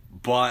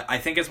 but I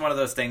think it's one of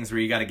those things where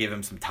you got to give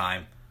him some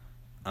time.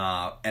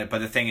 But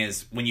the thing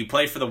is, when you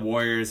play for the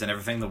Warriors and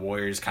everything the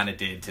Warriors kind of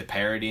did to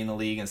parity in the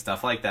league and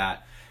stuff like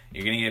that,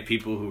 you're going to get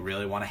people who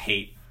really want to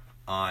hate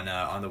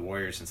on the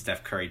Warriors and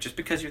Steph Curry just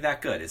because you're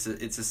that good. It's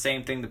the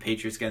same thing the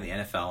Patriots get in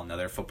the NFL,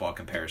 another football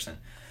comparison.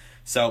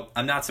 So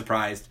I'm not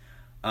surprised.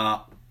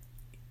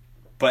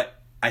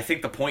 But I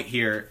think the point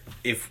here,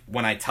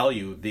 when I tell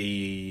you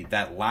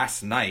that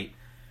last night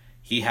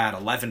he had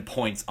 11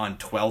 points on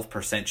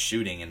 12%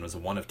 shooting and was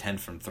 1 of 10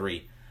 from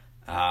 3,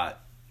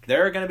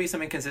 there are going to be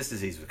some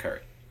inconsistencies with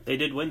Curry. They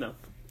did win, though.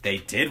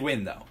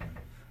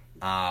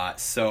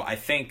 So I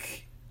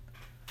think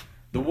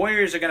the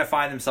Warriors are going to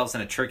find themselves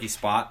in a tricky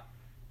spot.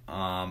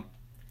 I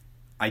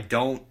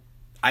don't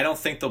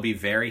think they'll be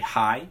very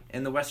high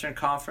in the Western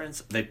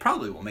Conference. They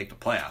probably will make the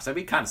playoffs. I'd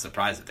be kind of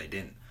surprised if they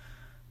didn't.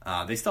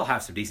 They still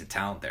have some decent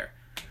talent there.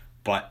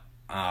 But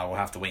we'll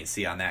have to wait and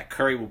see on that.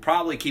 Curry will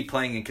probably keep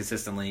playing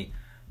inconsistently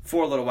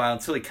for a little while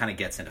until he kind of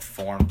gets into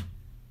form.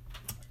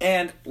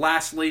 And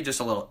lastly, just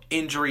a little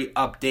injury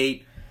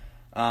update.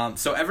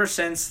 So ever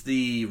since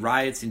the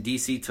riots in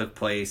D.C. took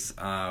place,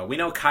 we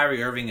know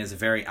Kyrie Irving is a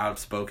very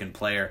outspoken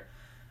player,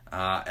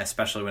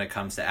 especially when it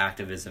comes to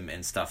activism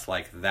and stuff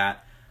like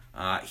that.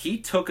 He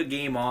took a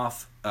game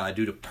off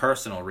due to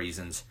personal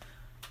reasons.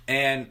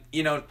 And,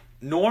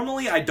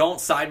 normally I don't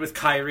side with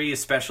Kyrie,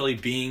 especially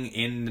being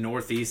in the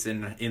Northeast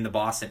and in the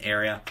Boston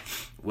area.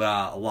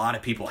 Well, a lot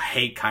of people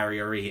hate Kyrie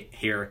Irving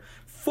here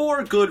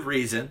for good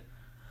reason.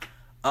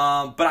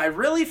 But I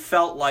really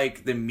felt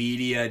like the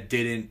media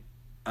didn't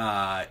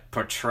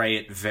portray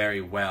it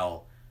very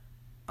well.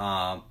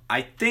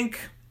 I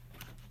think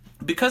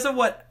because of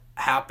what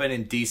happened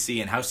in DC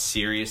and how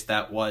serious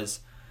that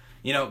was,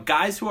 you know,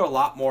 guys who are a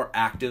lot more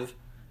active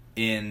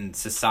in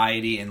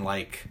society and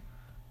like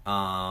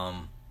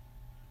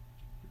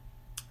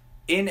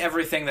in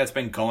everything that's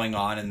been going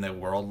on in the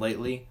world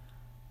lately,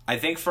 I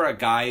think for a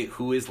guy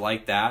who is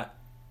like that,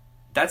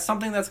 that's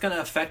something that's going to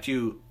affect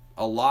you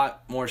a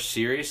lot more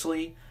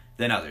seriously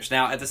than others.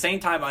 Now, at the same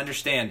time, I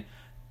understand,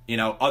 you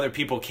know, other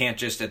people can't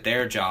just at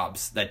their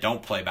jobs that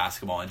don't play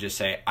basketball and just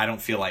say, I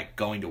don't feel like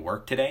going to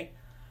work today.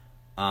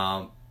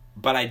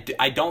 But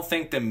I don't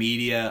think the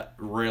media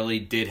really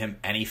did him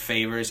any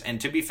favors. And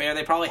to be fair,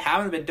 they probably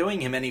haven't been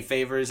doing him any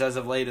favors as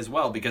of late as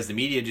well, because the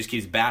media just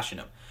keeps bashing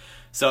him.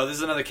 So this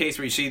is another case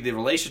where you see the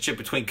relationship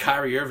between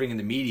Kyrie Irving and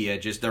the media,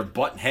 just they're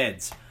butting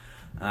heads.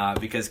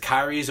 Because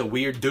Kyrie's a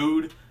weird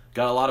dude,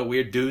 got a lot of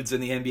weird dudes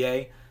in the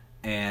NBA.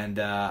 And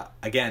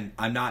again,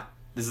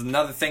 this is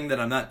another thing that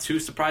I'm not too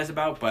surprised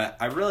about, but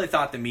I really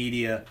thought the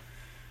media...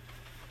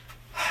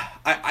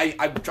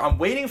 I'm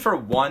waiting for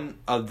one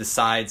of the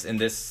sides in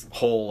this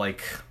whole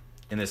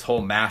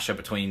mashup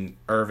between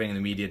Irving and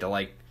the media to,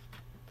 like,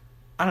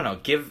 I don't know,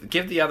 give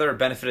the other a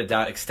benefit of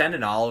doubt, extend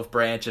an olive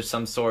branch of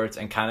some sorts,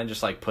 and kind of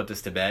just like put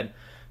this to bed.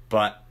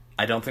 But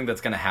I don't think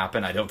that's going to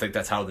happen. I don't think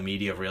that's how the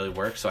media really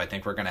works. So I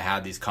think we're going to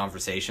have these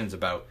conversations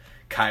about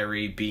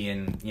Kyrie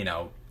being, you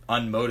know,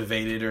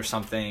 unmotivated or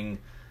something.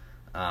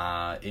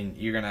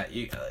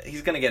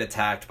 He's gonna get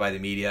attacked by the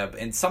media,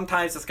 and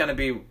sometimes it's gonna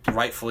be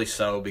rightfully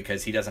so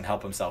because he doesn't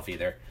help himself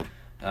either.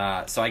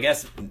 So I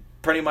guess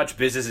pretty much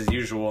business as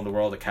usual in the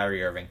world of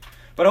Kyrie Irving.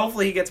 But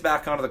hopefully he gets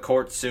back onto the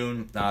court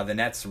soon. The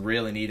Nets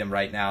really need him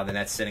right now. The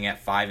Nets sitting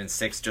at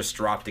 5-6, just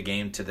dropped a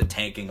game to the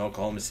tanking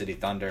Oklahoma City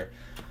Thunder.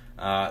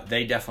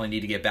 They definitely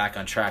need to get back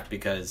on track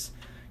because,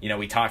 you know,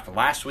 we talked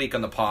last week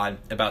on the pod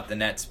about the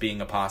Nets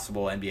being a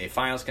possible NBA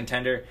Finals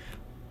contender.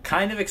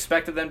 Kind of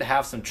expected them to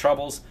have some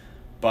troubles.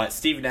 But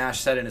Steve Nash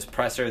said in his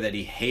presser that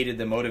he hated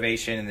the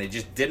motivation and they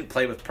just didn't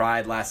play with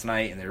pride last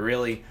night, and they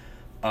really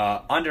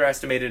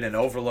underestimated and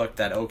overlooked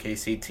that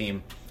OKC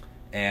team.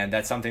 And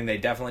that's something they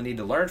definitely need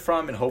to learn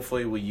from, and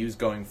hopefully will use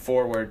going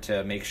forward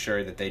to make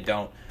sure that they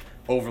don't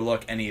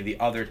overlook any of the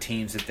other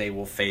teams that they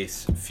will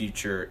face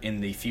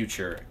in the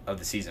future of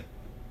the season.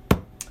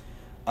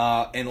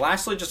 And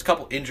lastly, just a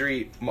couple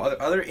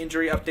other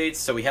injury updates.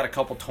 So we had a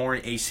couple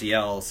torn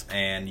ACLs,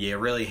 and you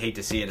really hate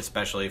to see it,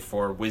 especially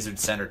for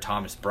Wizards center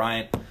Thomas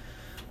Bryant.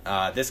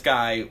 This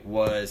guy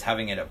was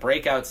having a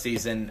breakout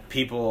season.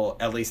 People,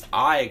 at least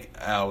I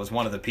was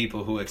one of the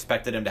people who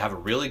expected him to have a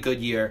really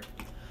good year.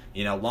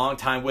 You know,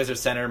 longtime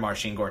Wizards center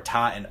Marcin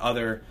Gortat and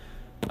other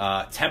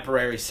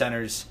temporary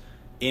centers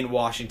in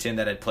Washington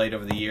that had played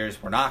over the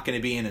years were not going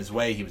to be in his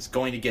way. He was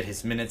going to get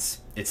his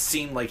minutes. It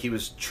seemed like he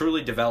was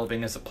truly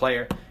developing as a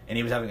player, and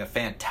he was having a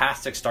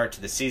fantastic start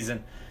to the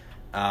season.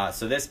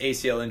 So this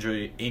ACL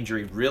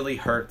injury really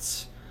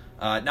hurts,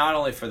 not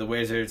only for the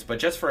Wizards, but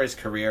just for his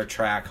career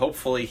track.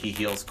 Hopefully he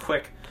heals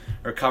quick,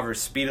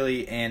 recovers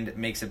speedily, and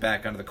makes it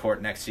back onto the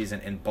court next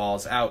season and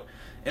balls out.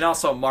 And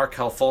also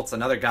Markelle Fultz,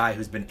 another guy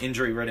who's been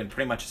injury-ridden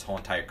pretty much his whole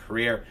entire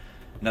career.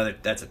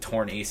 That's a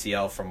torn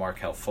ACL for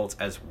Markelle Fultz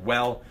as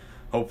well.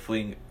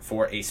 Hopefully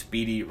for a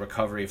speedy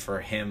recovery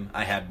for him.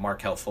 I had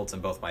Markelle Fultz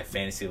in both my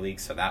fantasy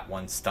leagues, so that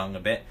one stung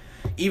a bit.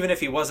 Even if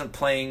he wasn't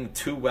playing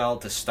too well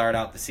to start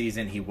out the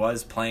season, he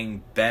was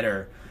playing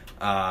better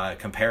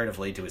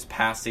comparatively to his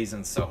past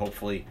seasons, so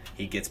hopefully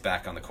he gets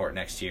back on the court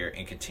next year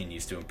and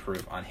continues to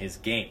improve on his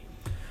game.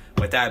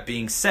 With that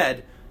being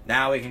said,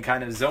 now we can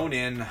kind of zone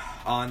in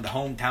on the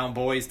hometown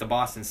boys, the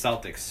Boston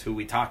Celtics, who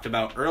we talked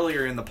about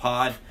earlier in the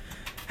pod,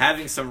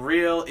 having some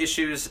real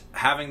issues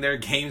having their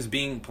games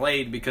being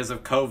played because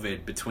of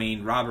COVID,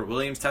 between Robert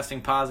Williams testing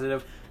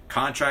positive,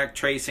 contract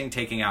tracing,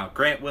 taking out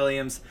Grant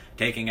Williams,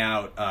 taking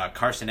out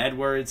Carson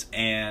Edwards,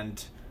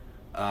 and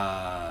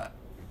am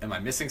I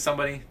missing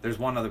somebody? There's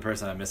one other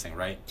person I'm missing,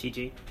 right?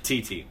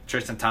 TT,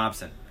 Tristan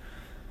Thompson.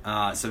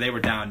 So they were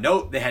down.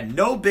 They had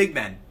no big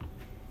men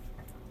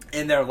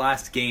in their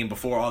last game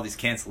before all these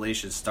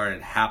cancellations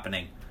started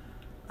happening.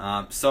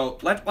 So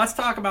let's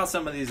talk about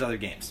some of these other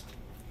games.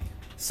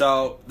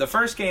 So the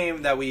first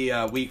game that we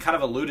kind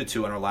of alluded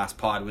to in our last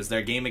pod was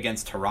their game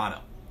against Toronto.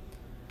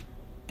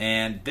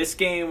 And this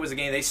game was a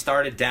game they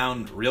started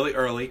down really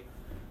early.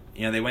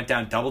 You know, they went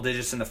down double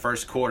digits in the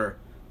first quarter.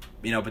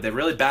 You know, but they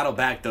really battled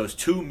back those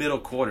two middle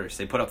quarters.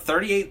 They put up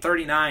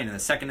 38-39 in the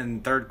second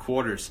and third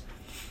quarters.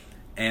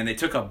 And they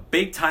took a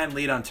big-time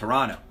lead on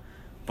Toronto.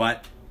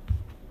 But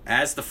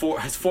as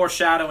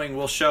foreshadowing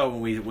will show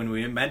when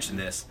we mention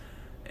this,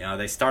 you know,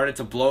 they started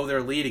to blow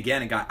their lead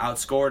again and got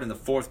outscored in the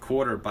fourth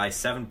quarter by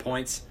 7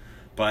 points.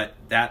 But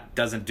that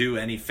doesn't do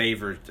any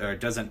favor, or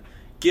doesn't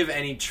give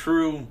any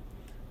true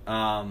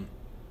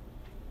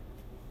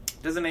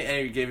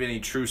give any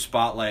true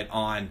spotlight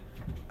on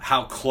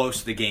how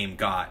close the game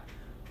got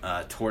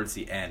towards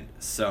the end.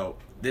 So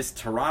this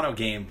Toronto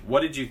game,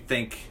 what did you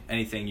think?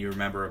 Anything you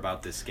remember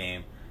about this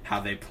game? How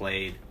they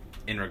played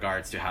in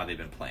regards to how they've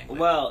been playing?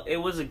 Well, it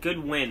was a good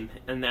win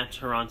in that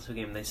Toronto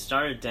game. They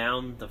started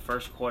down the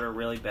first quarter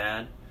really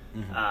bad.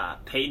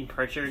 Peyton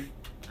Pritchard,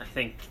 I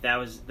think that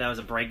was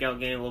a breakout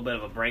game, a little bit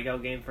of a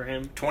breakout game for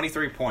him.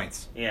 23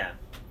 points. Yeah,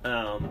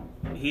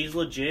 he's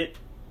legit.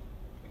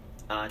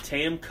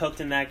 Tatum cooked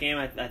in that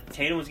game.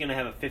 Tatum was going to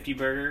have a 50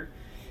 burger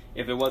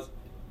if it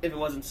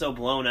wasn't so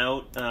blown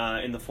out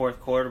in the fourth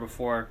quarter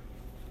before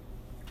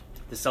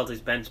the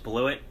Celtics bench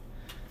blew it.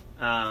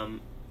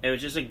 It was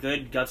just a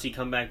good gutsy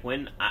comeback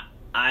win.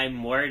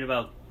 I'm worried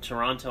about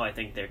Toronto. I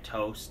think they're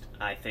toast.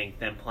 I think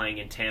them playing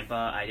in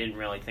Tampa, I didn't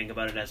really think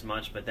about it as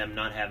much, but them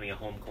not having a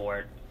home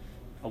court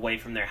away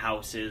from their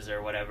houses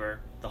or whatever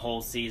the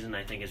whole season,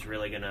 I think is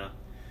really going to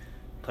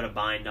put a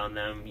bind on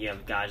them. You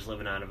have guys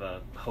living out of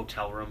a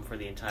hotel room for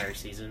the entire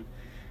season.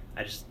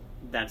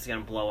 That's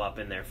going to blow up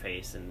in their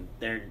face, and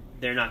they're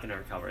not going to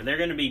recover. They're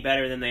going to be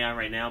better than they are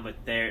right now, but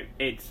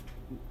it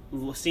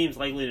seems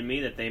likely to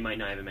me that they might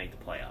not even make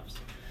the playoffs.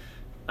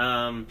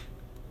 But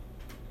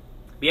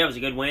yeah, it was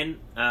a good win.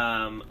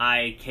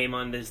 I came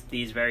on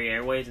these very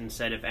airways and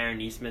said if Aaron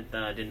Nesmith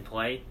didn't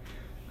play,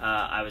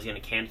 I was going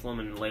to cancel him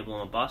and label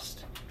him a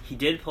bust. He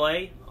did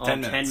play all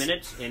 10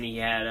 minutes, and he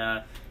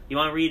had... you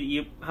want to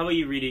read... How about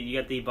you read it? You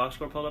got the box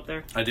score pulled up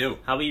there? I do.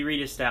 How about you read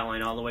his stat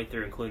line all the way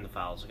through, including the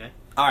fouls, okay?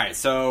 All right,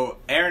 so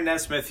Aaron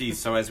Nesmith,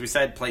 as we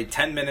said, played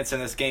 10 minutes in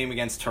this game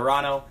against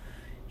Toronto.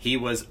 He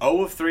was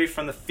 0 of 3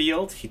 from the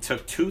field. He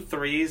took 2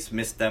 threes,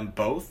 missed them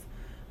both.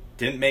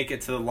 Didn't make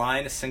it to the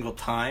line a single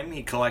time.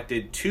 He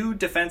collected 2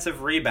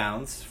 defensive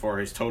rebounds for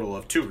his total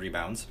of 2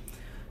 rebounds.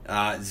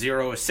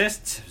 0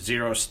 assists,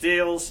 0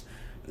 steals,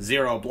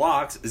 0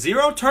 blocks,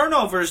 0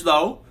 turnovers,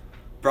 though.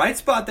 Bright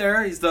spot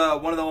there. He's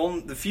one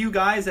of the few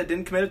guys that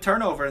didn't commit a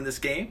turnover in this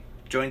game.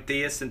 Joined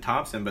Theus and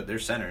Thompson, but they're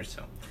centers,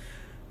 so...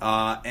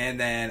 and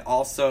then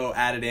also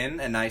added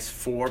in a nice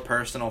 4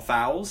 personal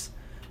fouls.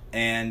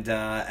 And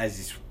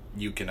as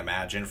you can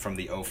imagine from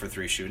the 0 for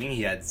 3 shooting,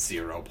 he had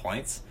 0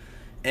 points.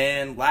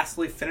 And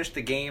lastly, finished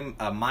the game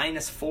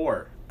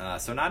 -4.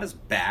 So not as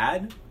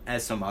bad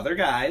as some other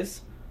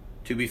guys.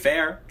 To be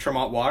fair,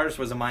 Tremont Waters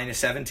was a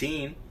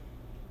 -17.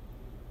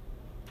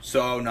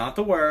 So not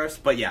the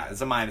worst, but yeah,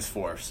 it's a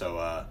 -4.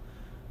 So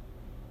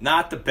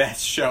not the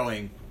best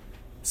showing.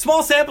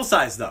 Small sample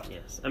size, though.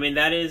 Yes, I mean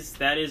that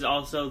is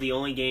also the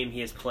only game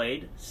he has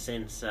played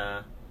since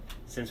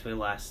we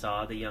last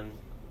saw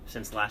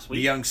since last week.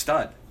 The young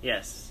stud.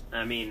 Yes,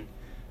 I mean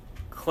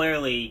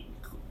clearly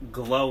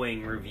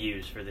glowing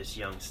reviews for this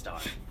young star.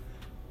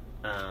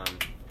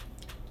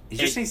 He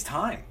just needs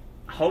time.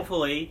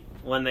 Hopefully,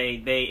 when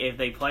if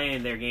they play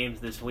in their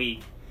games this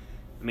week,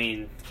 I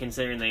mean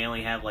considering they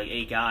only have like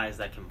 8 guys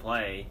that can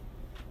play,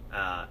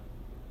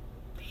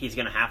 he's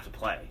gonna have to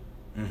play.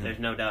 Mm-hmm. There's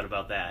no doubt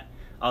about that.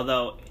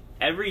 Although,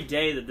 every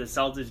day that the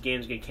Celtics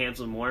games get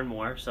canceled more and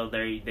more, so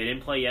they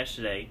didn't play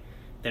yesterday,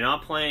 they're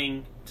not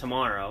playing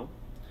tomorrow,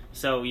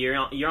 so you're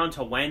on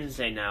to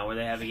Wednesday now where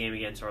they have a game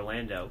against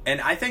Orlando. And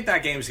I think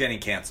that game's getting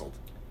canceled.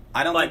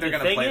 I don't think they're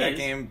going to play that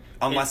game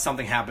unless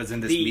something happens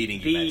in this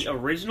meeting you mentioned.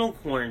 The original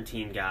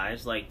quarantine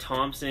guys, like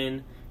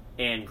Thompson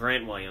and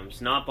Grant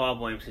Williams, not Bob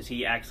Williams because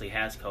he actually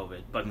has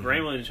COVID, but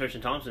Grant Williams,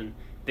 Tristan Thompson,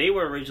 they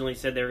were originally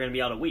said they were going to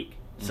be out a week.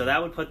 So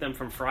that would put them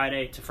from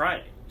Friday to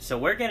Friday. So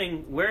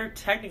we're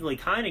technically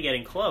kind of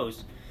getting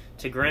close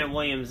to Grant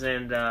Williams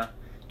and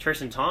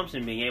Tristan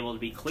Thompson being able to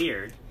be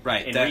cleared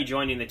and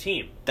rejoining the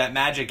team. That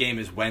Magic game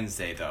is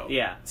Wednesday, though.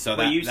 Yeah. So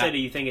but you said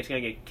you think it's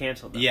going to get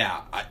canceled, though.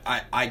 Yeah.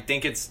 I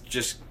think it's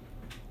just...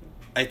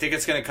 I think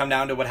it's going to come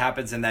down to what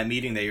happens in that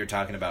meeting that you're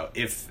talking about.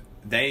 If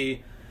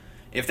they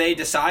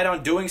decide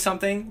on doing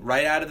something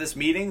right out of this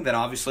meeting, then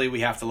obviously we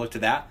have to look to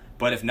that.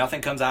 But if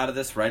nothing comes out of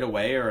this right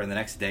away or in the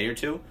next day or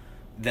two,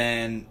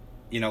 then...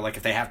 like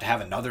if they have to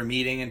have another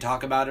meeting and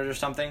talk about it or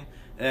something,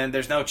 then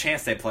there's no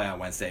chance they play on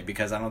Wednesday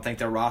because I don't think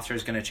their roster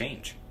is going to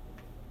change.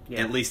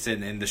 Yeah. At least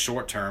in the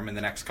short term, in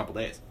the next couple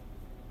days.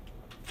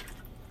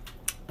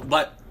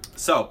 But,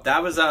 so,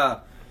 that was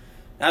a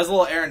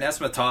little Aaron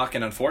Nesmith talk,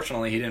 and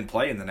unfortunately he didn't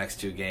play in the next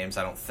 2 games,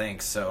 I don't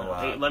think. So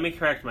hey, let me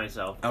correct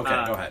myself.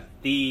 Okay, go ahead.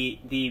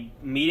 The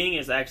meeting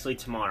is actually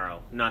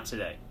tomorrow, not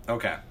today.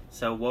 Okay.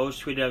 So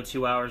Woj tweeted out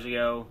 2 hours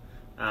ago.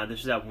 This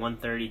was at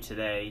 1:30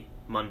 today,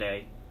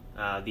 Monday.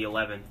 The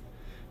 11th,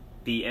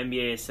 the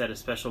NBA has set a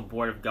special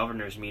Board of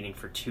Governors meeting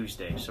for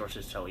Tuesday,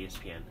 sources tell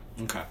ESPN.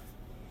 Okay.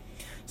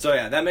 So,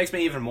 yeah, that makes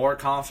me even more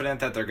confident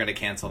that they're going to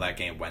cancel that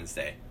game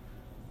Wednesday.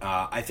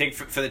 I think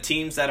for the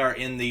teams that are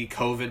in the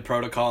COVID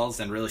protocols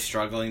and really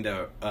struggling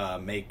to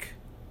make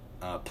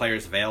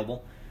players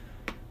available,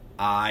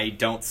 I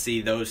don't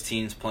see those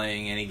teams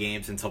playing any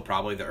games until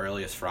probably the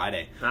earliest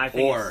Friday.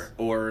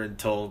 Or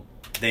until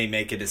they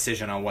make a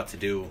decision on what to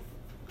do.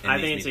 I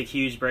think it's a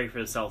huge break for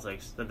the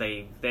Celtics that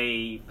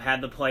they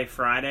had to play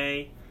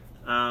Friday,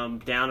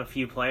 down a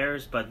few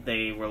players, but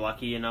they were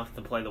lucky enough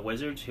to play the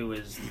Wizards, who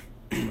is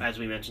as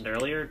we mentioned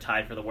earlier,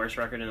 tied for the worst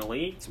record in the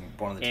league. It's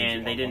one of the teams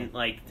And they didn't,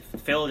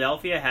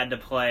 Philadelphia had to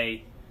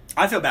play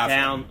I feel bad for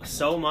down them.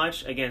 so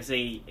much against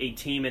a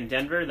team in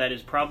Denver that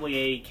is probably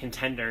a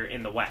contender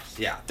in the West.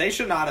 Yeah, they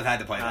should not have had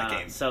to play that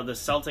game. So the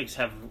Celtics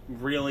have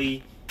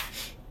really,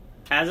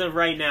 as of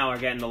right now, are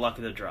getting the luck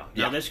of the draw.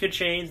 Yeah. Now, this could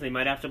change. They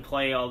might have to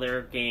play all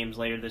their games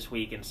later this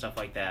week and stuff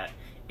like that.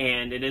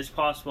 And it is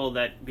possible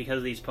that because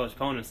of these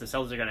postponements, the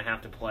Celtics are going to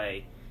have to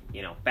play,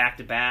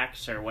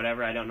 back-to-backs or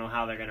whatever. I don't know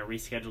how they're going to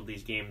reschedule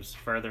these games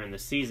further in the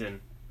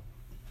season.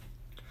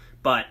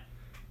 But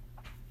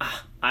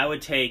I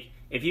would take,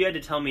 if you had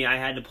to tell me I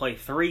had to play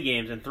 3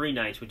 games in 3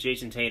 nights with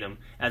Jason Tatum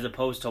as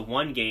opposed to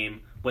 1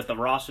 game with the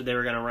roster they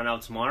were going to run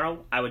out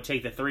tomorrow, I would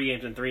take the 3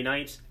 games in 3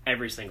 nights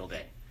every single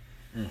day.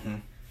 Mm-hmm.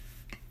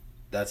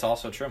 That's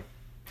also true.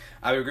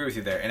 I would agree with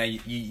you there.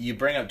 And you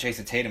bring up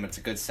Jason Tatum. It's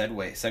a good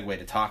segue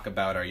to talk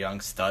about our young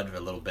stud a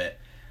little bit.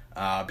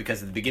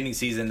 Because at the beginning of the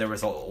season, there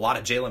was a lot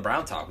of Jaylen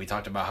Brown talk. We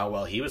talked about how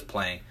well he was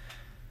playing.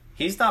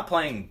 He's not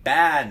playing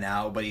bad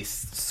now, but he's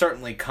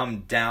certainly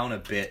come down a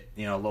bit,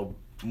 a little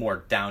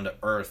more down to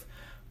earth.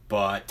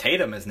 But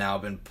Tatum has now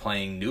been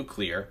playing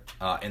nuclear.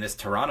 In this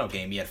Toronto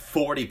game, he had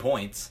 40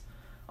 points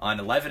on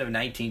 11 of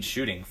 19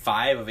 shooting,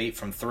 5 of 8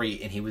 from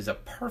 3, and he was a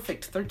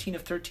perfect 13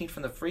 of 13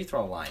 from the free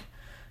throw line.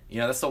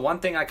 That's the one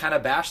thing I kind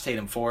of bash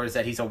Tatum for, is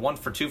that he's a 1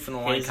 for 2 from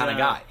the line kind of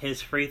guy.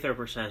 His free throw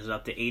percentage is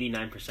up to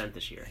 89%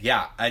 this year.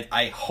 Yeah,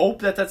 I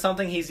hope that that's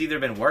something he's either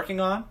been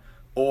working on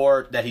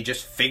or that he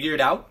just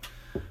figured out.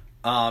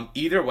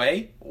 Either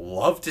way,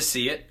 love to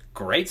see it.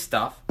 Great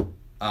stuff.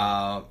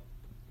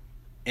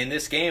 In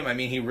this game,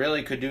 he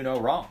really could do no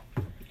wrong.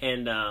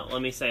 And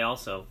let me say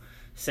also,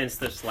 since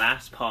this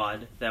last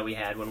pod that we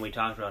had when we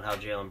talked about how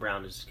Jaylen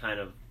Brown has kind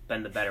of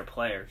been the better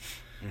player,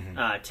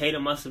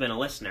 Tatum must have been a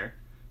listener,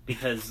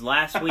 because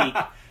last week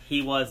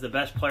he was the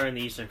best player in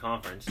the Eastern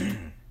Conference.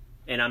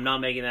 And I'm not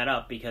making that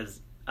up because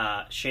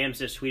Shams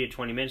just tweeted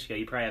 20 minutes ago,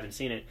 you probably haven't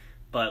seen it,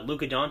 but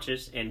Luka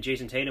Doncic and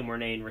Jason Tatum were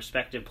named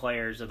respective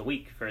players of the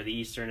week for the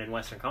Eastern and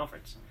Western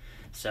Conference.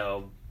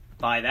 So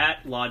by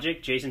that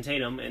logic, Jason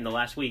Tatum in the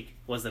last week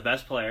was the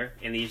best player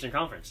in the Eastern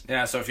Conference.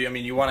 Yeah, so if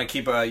you want to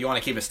keep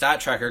a stat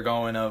tracker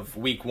going of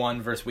week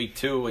 1 versus week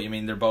 2,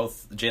 they're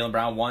both Jaylen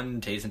Brown 1,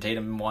 Jason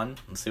Tatum 1.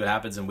 Let's see what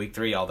happens in week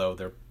 3,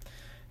 although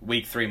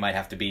week 3 might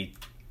have to be,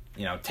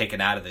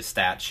 taken out of the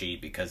stat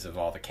sheet because of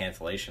all the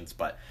cancellations.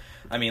 But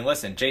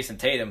listen, Jason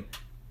Tatum,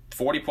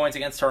 40 points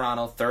against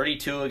Toronto,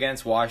 32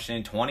 against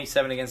Washington,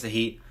 27 against the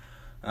Heat.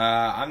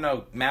 I'm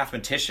no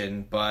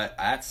mathematician, but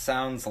that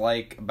sounds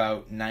like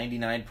about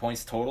 99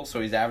 points total.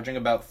 So he's averaging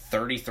about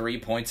 33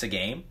 points a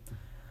game.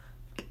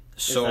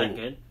 So is that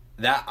good?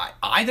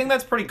 I think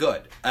that's pretty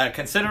good.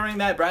 Considering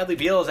that Bradley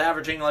Beal is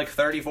averaging like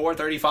 34,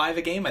 35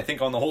 a game, I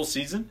think, on the whole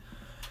season.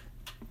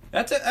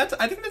 I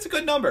think that's a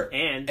good number.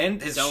 And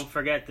don't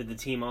forget that the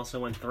team also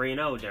went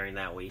 3-0 during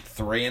that week.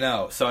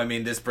 3-0. So,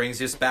 this brings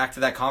us back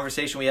to that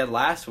conversation we had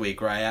last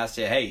week where I asked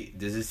you, hey,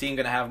 is this team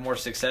going to have more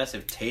success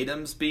if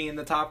Tatum's being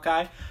the top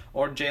guy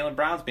or Jaylen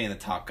Brown's being the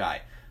top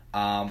guy?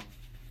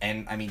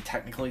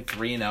 Technically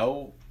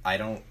 3-0, I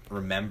don't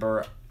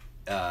remember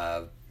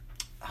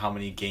how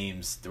many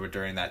games there were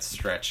during that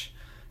stretch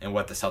and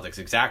what the Celtics'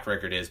 exact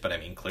record is, but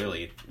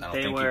clearly,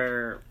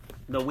 the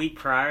week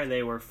prior,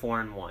 they were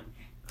 4-1.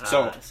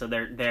 So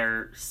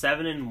they're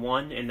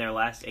 7-1 in their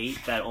last 8.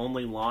 That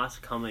only loss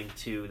coming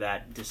to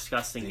that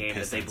disgusting game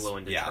Pistons. that they blew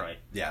in Detroit.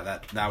 Yeah,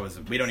 that was.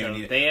 We don't even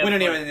need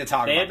to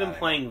talk about that. They have been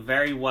playing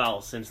very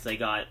well since they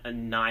got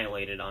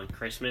annihilated on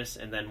Christmas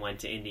and then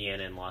went to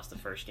Indiana and lost the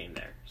first game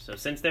there. So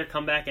since their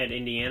comeback at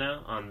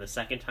Indiana on the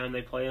second time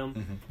they play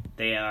them,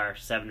 they are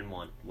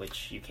 7-1,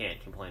 which you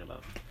can't complain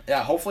about.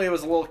 Yeah, hopefully it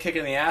was a little kick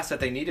in the ass that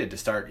they needed to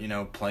start,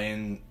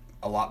 playing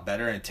a lot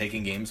better and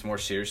taking games more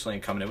seriously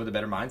and coming in with a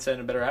better mindset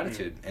and a better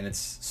attitude. And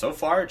so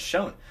far it's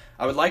shown.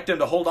 I would like them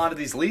to hold on to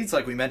these leads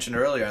like we mentioned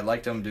earlier. I'd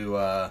like them to,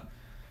 I'm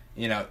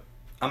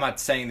not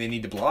saying they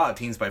need to blow out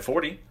teams by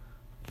 40,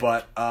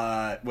 but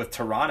with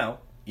Toronto,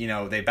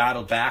 they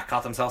battled back,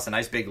 caught themselves a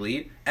nice big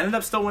lead, ended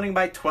up still winning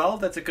by 12.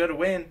 That's a good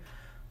win.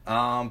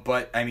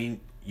 But,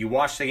 you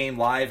watch the game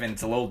live and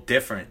it's a little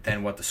different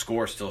than what the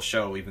scores still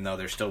show, even though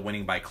they're still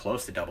winning by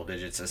close to double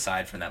digits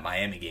aside from that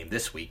Miami game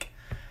this week.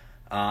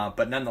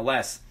 But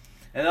nonetheless,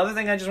 another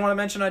thing I just want to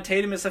mention on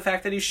Tatum is the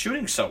fact that he's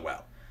shooting so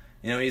well.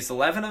 He's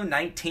 11 of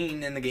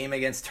 19 in the game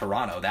against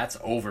Toronto. That's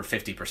over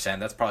 50%.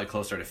 That's probably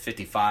closer to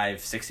 55,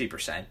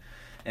 60%. And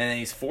then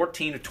he's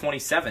 14 of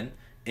 27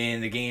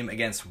 in the game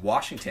against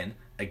Washington.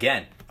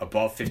 Again,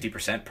 above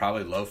 50%,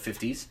 probably low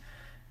 50s.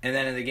 And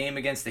then in the game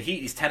against the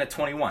Heat, he's 10 of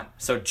 21.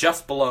 So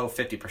just below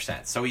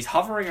 50%. So he's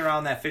hovering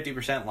around that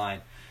 50%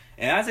 line.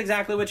 And that's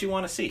exactly what you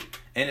want to see.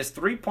 And his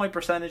 3-point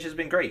percentage has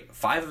been great.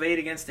 5 of 8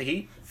 against the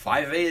Heat,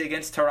 5 of 8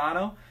 against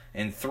Toronto,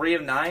 and 3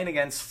 of 9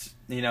 against,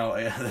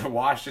 the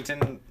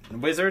Washington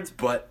Wizards.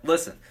 But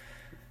listen,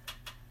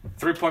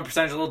 3-point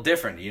percentage is a little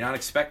different. You're not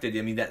expected.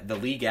 That the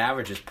league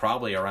average is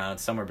probably around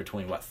somewhere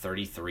between,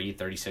 33,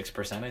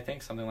 36%, I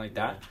think, something like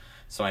that.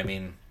 So,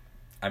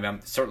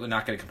 I'm certainly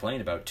not going to complain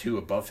about 2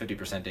 above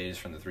 50% days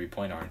from the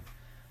 3-point arc.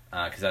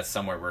 because that's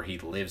somewhere where he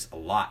lives a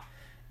lot.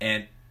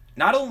 And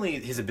not only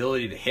his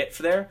ability to hit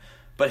for there,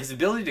 but his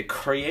ability to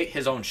create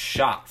his own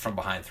shot from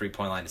behind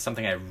 3-point line is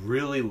something I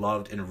really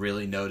loved and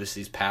really noticed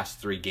these past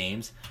 3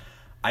 games.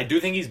 I do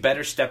think he's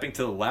better stepping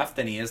to the left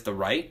than he is the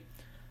right.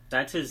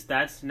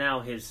 That's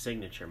now his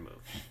signature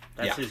move.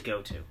 That's Yeah. his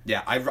go-to.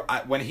 Yeah,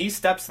 I when he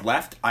steps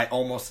left, I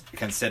almost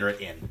consider it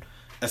in.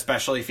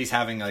 Especially if he's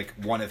having like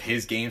one of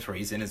his games where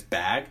he's in his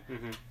bag,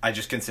 I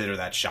just consider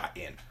that shot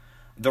in.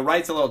 The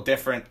right's a little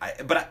different,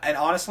 and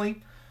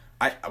honestly,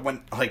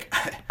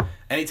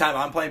 anytime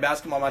I'm playing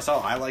basketball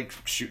myself, I like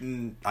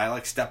shooting. I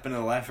like stepping to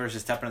the left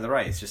versus stepping to the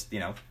right. It's just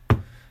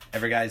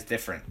every guy's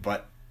different,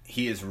 but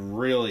he is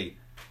really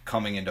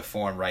coming into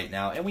form right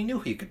now, and we knew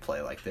he could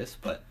play like this,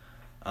 but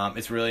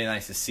it's really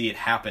nice to see it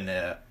happen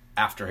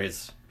after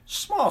his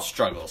small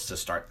struggles to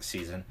start the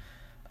season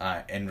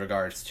in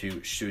regards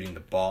to shooting the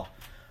ball.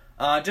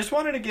 Just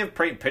wanted to give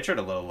Peyton Pritchard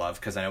a little love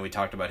because I know we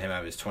talked about him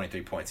having his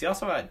 23 points. He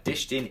also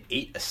dished in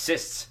 8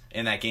 assists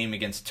in that game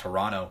against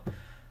Toronto.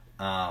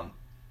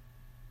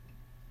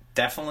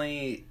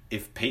 Definitely,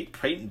 if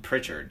Peyton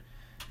Pritchard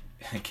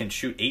can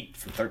shoot 8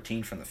 from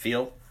 13 from the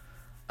field,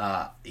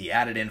 he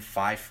added in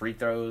 5 free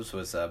throws,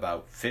 was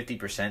about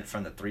 50%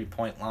 from the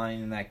 3-point line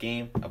in that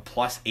game, a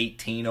plus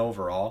 18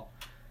 overall.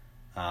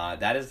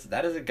 That is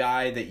a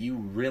guy that you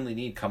really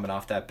need coming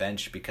off that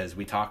bench because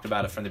we talked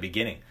about it from the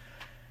beginning.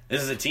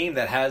 This is a team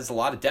that has a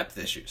lot of depth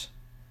issues.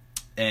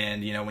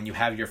 And, when you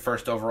have your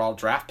first overall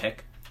draft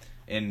pick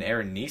in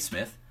Aaron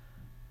Nesmith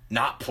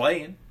not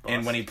playing,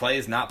 and when he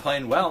plays not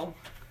playing well,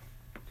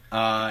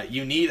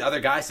 you need other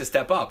guys to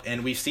step up.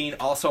 And we've seen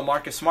also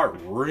Marcus Smart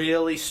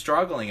really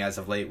struggling as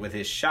of late with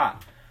his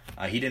shot.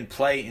 He didn't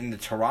play in the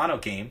Toronto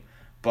game,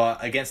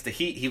 but against the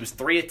Heat, he was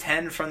 3 of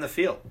 10 from the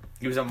field.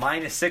 He was a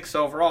 -6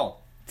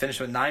 overall. Finished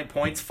with 9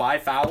 points,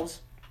 5 fouls,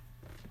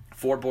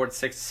 4 boards,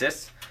 6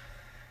 assists.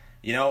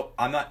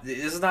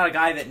 This is not a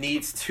guy that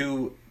needs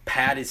to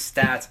pad his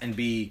stats and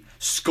be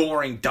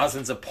scoring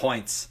dozens of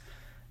points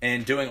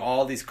and doing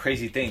all these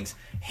crazy things.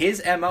 His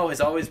MO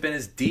has always been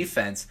his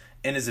defense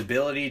and his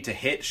ability to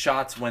hit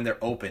shots when they're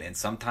open, and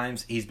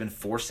sometimes he's been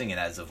forcing it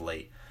as of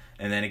late.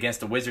 And then against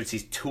the Wizards,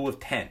 he's 2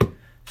 of 10.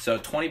 So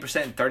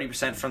 20% and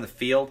 30% from the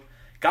field.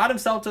 Got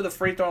himself to the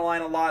free throw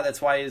line a lot.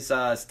 That's why his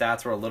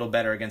stats were a little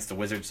better against the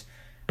Wizards.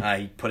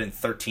 He put in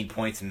 13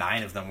 points,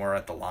 9 of them were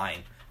at the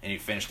line, and he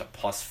finished a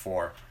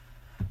 +4.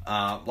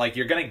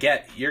 You're gonna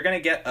get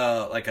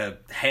a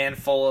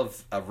handful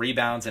of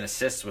rebounds and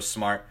assists with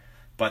Smart,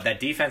 but that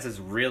defense is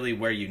really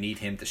where you need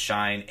him to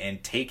shine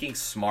and taking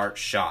smart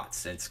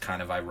shots. It's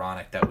kind of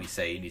ironic that we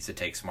say he needs to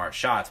take smart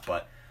shots,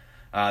 but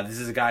this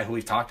is a guy who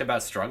we've talked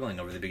about struggling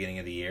over the beginning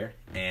of the year,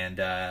 and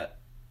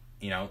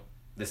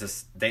this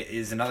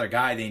is another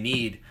guy they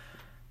need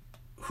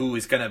who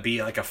is going to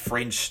be like a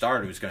fringe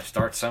starter, who's going to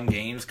start some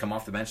games, come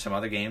off the bench some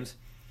other games.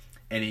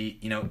 And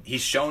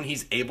he's shown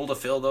he's able to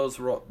fill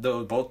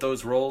both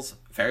those roles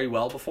very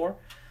well before.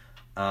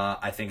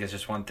 I think it's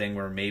just one thing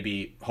where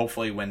maybe,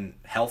 hopefully, when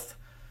health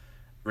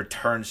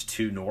returns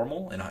to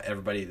normal and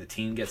the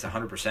team gets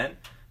 100%,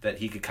 that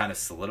he could kind of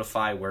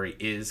solidify where he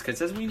is.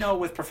 Because as we know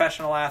with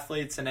professional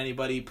athletes and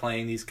anybody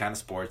playing these kind of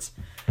sports,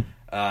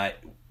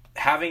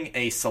 having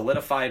a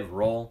solidified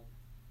role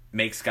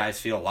makes guys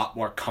feel a lot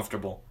more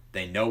comfortable.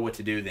 They know what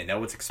to do. They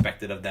know what's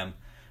expected of them.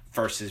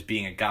 Versus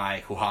being a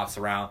guy who hops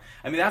around.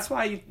 I mean, that's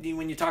why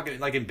when you talk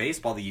like in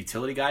baseball, the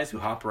utility guys who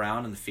hop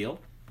around in the field,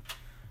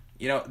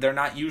 they're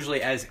not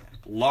usually as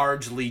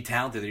largely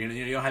talented.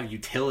 You don't have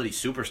utility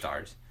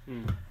superstars.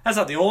 That's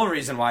not the only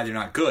reason why they're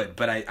not good,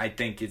 but I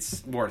think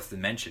it's worth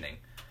mentioning.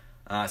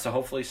 So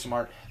hopefully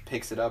Smart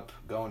picks it up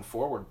going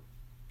forward.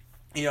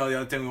 The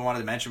other thing we wanted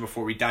to mention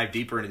before we dive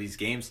deeper into these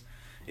games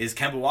is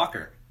Kemba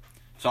Walker.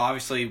 So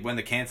obviously when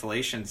the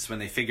cancellations, when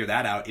they figure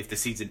that out, if the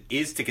season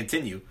is to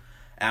continue,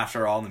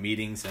 after all the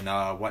meetings and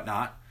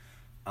whatnot,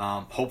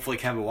 hopefully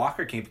Kemba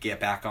Walker can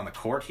get back on the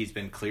court. He's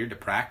been cleared to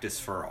practice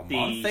for a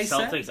month, they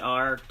said. The Celtics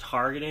are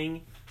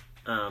targeting...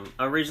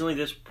 originally,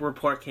 this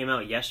report came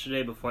out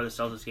yesterday before the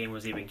Celtics game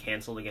was even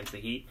canceled against the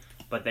Heat,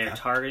 but they're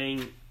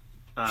targeting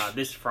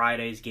this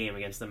Friday's game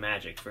against the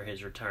Magic for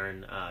his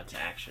return to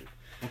action.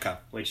 Okay.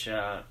 Which,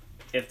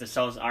 if the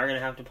Celtics are going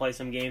to have to play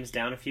some games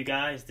down a few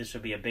guys, this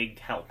would be a big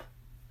help.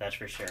 That's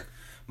for sure.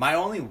 My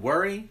only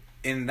worry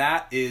in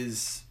that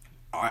is...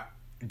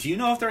 do you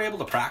know if they're able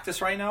to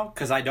practice right now?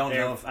 Because I don't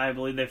know. I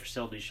believe their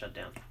facility's shut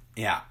down.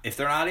 Yeah, if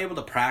they're not able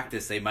to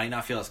practice, they might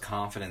not feel as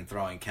confident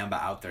throwing Kemba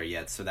out there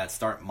yet, so that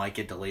start might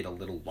get delayed a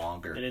little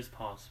longer. It is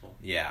possible.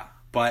 Yeah,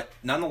 but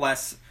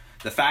nonetheless,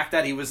 the fact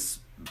that he was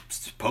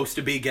supposed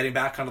to be getting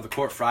back onto the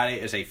court Friday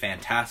is a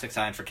fantastic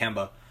sign for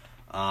Kemba.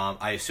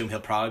 I assume he'll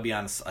probably be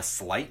on a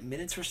slight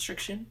minutes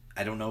restriction.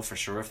 I don't know for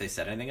sure if they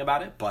said anything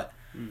about it, but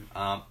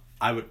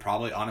I would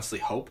probably honestly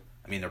hope.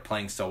 I mean, they're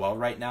playing so well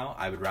right now.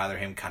 I would rather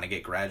him kind of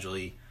get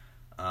gradually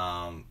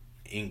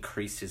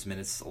increase his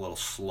minutes a little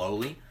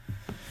slowly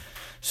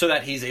so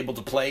that he's able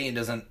to play and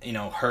doesn't,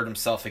 hurt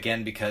himself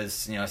again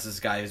because, this is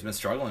a guy who's been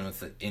struggling with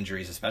the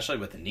injuries, especially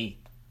with the knee.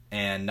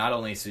 And not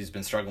only has he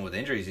been struggling with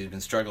injuries, he's been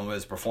struggling with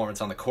his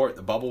performance on the court.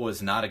 The bubble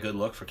was not a good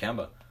look for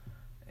Kemba.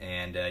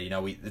 And,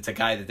 it's a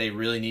guy that they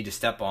really need to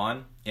step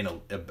on in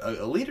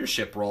a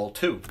leadership role,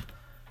 too,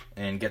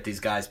 and get these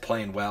guys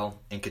playing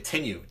well and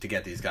continue to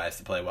get these guys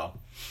to play well.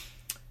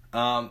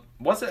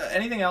 Was there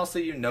anything else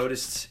that you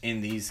noticed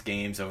in these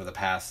games over the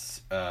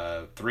past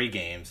 3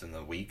 games in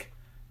the week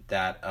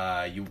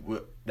that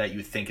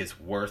you think is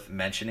worth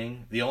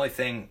mentioning? The only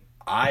thing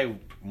I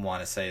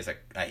want to say is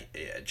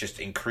just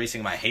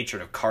increasing my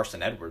hatred of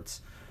Carson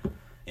Edwards.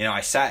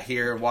 I sat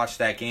here and watched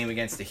that game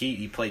against the Heat.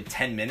 He played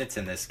 10 minutes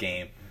in this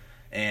game,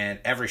 and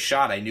every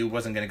shot I knew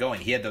wasn't going to go in.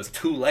 He had those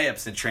 2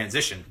 layups in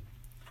transition.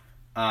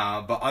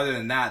 But other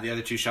than that, the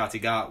other 2 shots he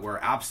got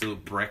were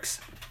absolute bricks.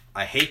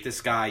 I hate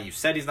this guy. You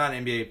said he's not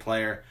an NBA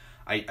player.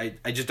 I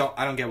just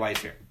don't get why he's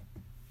here.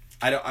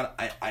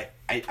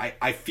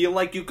 I feel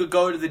like you could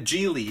go to the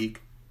G League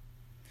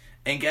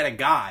and get a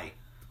guy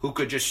who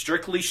could just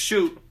strictly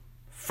shoot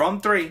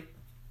from 3,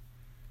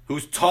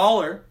 who's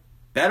taller,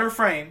 better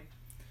frame,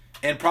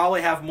 and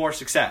probably have more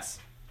success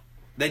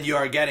than you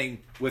are getting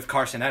with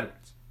Carson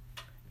Edwards.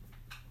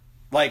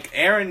 Like,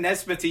 Aaron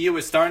Nesmith to you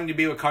is starting to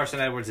be what Carson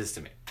Edwards is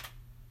to me.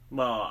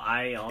 Well,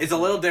 It's a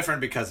little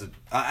different because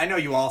I know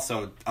you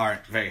also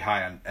aren't very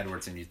high on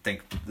Edwards and you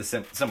think the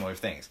similar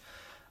things.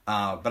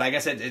 But I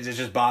guess it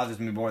just bothers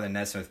me more than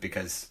Nesmith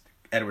because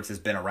Edwards has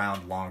been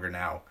around longer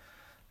now.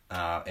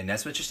 And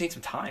Nesmith just needs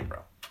some time, bro.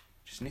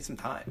 Just needs some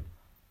time.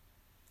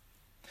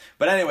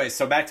 But anyway,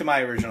 so back to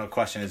my original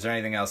question. Is there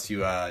anything else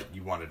you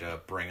wanted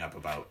to bring up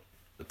about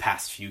the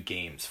past few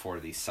games for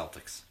the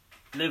Celtics?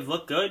 They've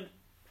looked good.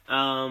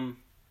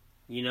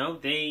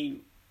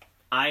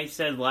 I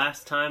said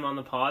last time on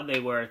the pod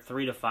they were a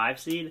 3 to 5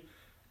 seed.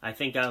 I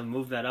think I'll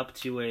move that up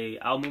to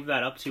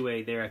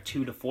they're a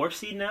 2 to 4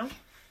 seed now.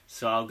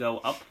 So I'll go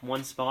up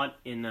 1 spot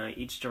in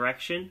each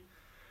direction,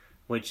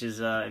 which is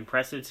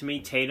impressive to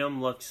me.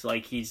 Tatum looks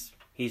like he's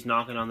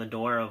knocking on the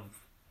door of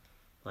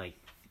like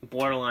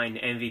borderline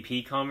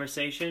MVP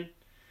conversation.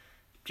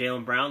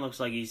 Jaylen Brown looks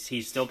like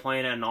he's still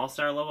playing at an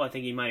All-Star level. I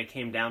think he might have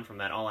came down from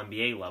that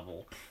All-NBA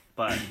level,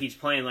 but he's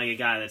playing like a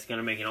guy that's going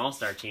to make an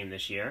All-Star team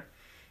this year.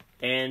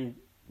 And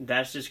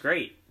that's just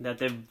great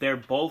that they're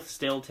both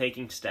still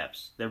taking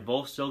steps. They're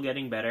both still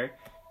getting better,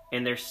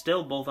 and they're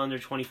still both under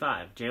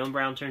 25. Jaylen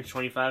Brown turns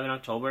 25 in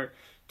October.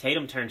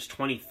 Tatum turns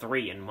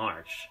 23 in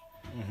March.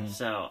 Mm-hmm.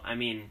 So,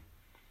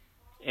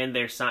 and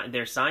they're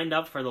signed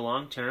up for the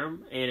long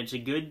term, and it's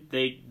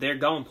they're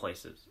going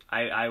places.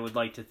 I would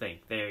like to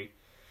think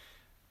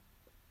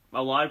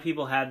a lot of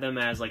people had them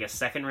as like a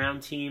 2nd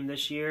round team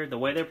this year. The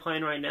way they're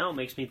playing right now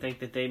makes me think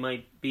that they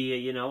might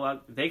be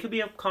they could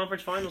be a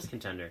conference finals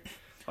contender,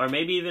 or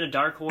maybe even a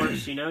dark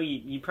horse.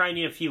 You probably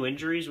need a few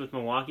injuries with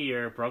Milwaukee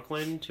or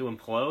Brooklyn to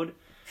implode,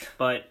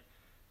 but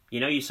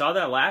you saw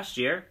that last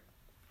year.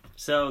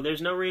 So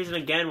there's no reason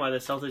again why the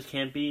Celtics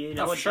can't be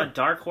a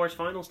dark horse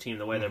finals team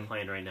the way they're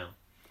playing right now.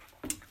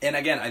 And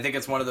again, I think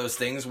it's one of those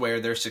things where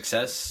their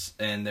success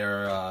and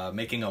their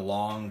making a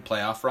long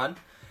playoff run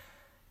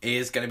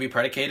is going to be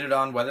predicated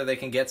on whether they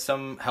can get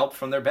some help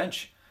from their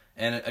bench.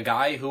 And a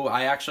guy who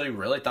I actually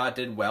really thought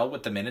did well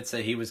with the minutes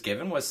that he was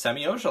given was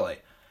Semi Ojeleye.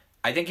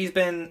 I think he's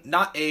been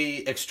not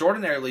a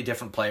extraordinarily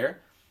different player,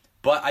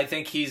 but I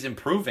think he's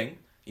improving.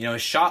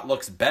 His shot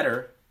looks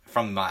better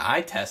from my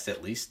eye test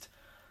at least.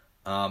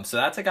 So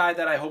that's a guy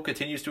that I hope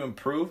continues to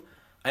improve.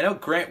 I know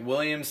Grant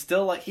Williams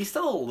he's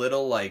still a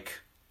little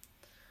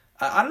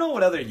I don't know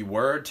what other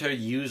word to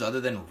use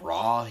other than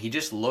raw. He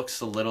just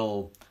looks a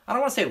little, I don't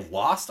want to say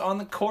lost on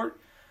the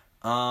court,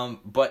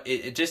 but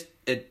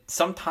it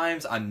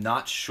sometimes I'm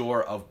not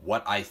sure of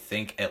what I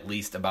think at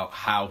least about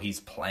how he's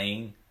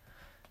playing.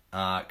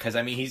 Because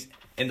he's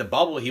in the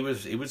bubble. He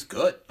was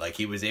good. Like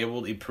he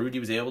proved he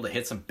was able to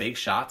hit some big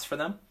shots for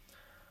them.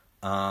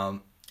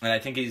 And I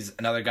think he's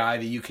another guy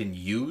that you can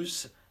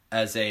use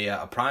as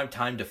a prime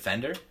time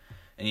defender.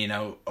 And,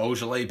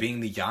 Ojeleye being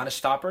the Giannis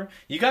stopper.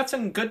 You got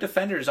some good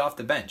defenders off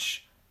the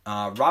bench.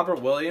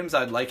 Robert Williams,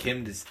 I'd like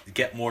him to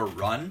get more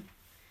run.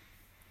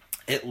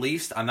 At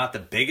least. I'm not the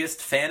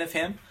biggest fan of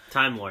him.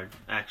 Time Lord,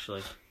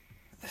 actually.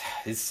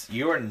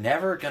 You are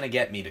never going to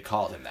get me to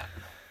call him that.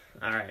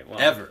 All right. Well,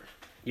 ever.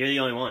 You're the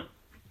only one.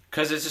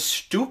 Because it's a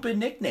stupid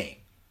nickname.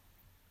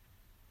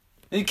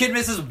 And the kid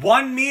misses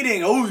 1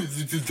 meeting. Oh,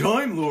 it's a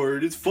Time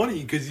Lord. It's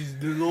funny because he's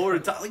the Lord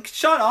of Time. Like,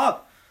 shut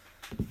up.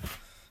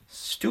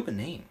 Stupid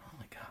name.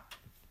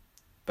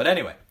 But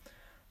anyway,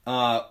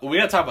 we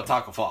got to talk about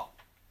Taco Fall.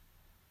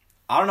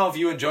 I don't know if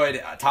you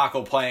enjoyed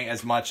Taco playing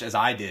as much as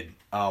I did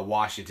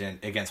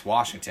against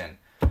Washington.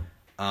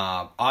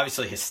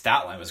 Obviously, his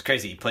stat line was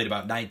crazy. He played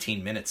about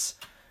 19 minutes.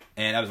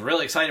 And I was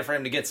really excited for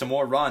him to get some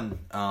more run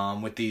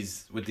with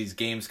these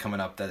games coming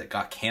up that it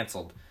got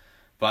canceled.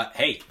 But,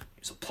 hey, he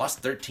was a plus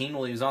 13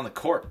 while he was on the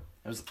court.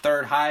 It was the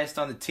 3rd highest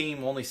on the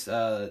team, only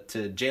to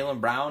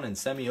Jaylen Brown and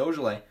Semi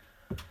Ojeleye.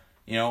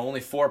 Only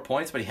 4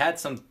 points, but he had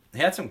some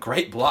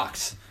great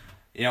blocks.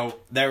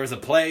 There was a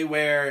play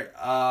where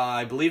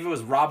I believe it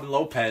was Robin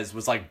Lopez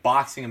was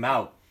boxing him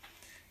out,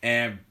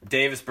 and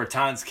Davis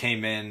Bertans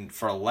came in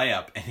for a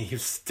layup, and he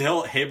was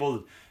still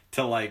able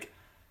to, like,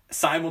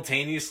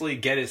 simultaneously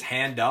get his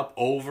hand up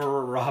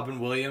over Robin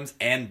Williams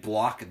and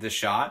block the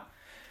shot.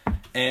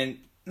 And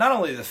not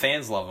only do the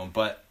fans love him,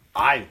 but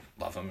I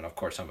love him, and of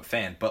course I'm a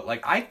fan. But,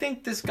 like, I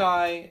think this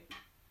guy,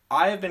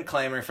 I have been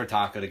clamoring for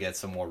Taco to get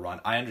some more run.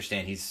 I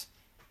understand he's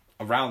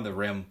around the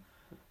rim.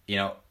 You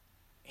know,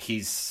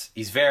 he's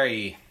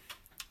very,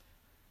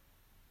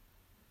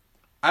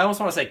 I almost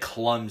want to say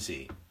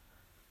clumsy.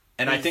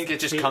 And I think it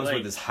just comes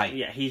with his height.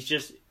 Yeah,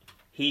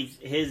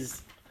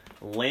 his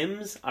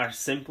limbs are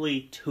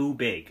simply too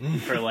big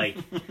for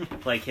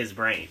like his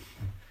brain.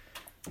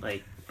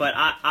 Like, but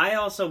I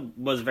also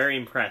was very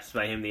impressed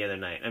by him the other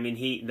night. I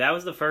mean, that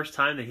was the first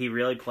time that he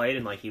really played,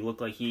 and like he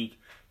looked like he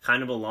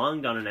kind of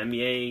belonged on an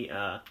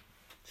NBA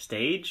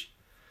stage.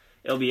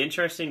 It'll be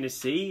interesting to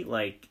see,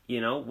 like,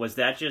 you know, was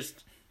that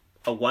just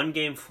a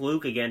one-game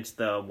fluke against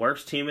the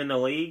worst team in the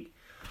league,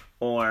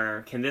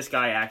 or can this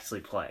guy actually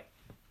play?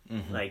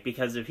 Mm-hmm. Like,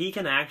 because if he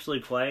can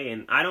actually play,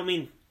 and I don't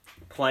mean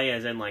play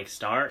as in, like,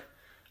 start,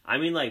 I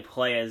mean, like,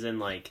 play as in,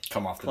 like,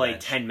 come off the play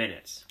bench. 10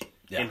 minutes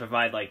and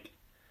provide, like,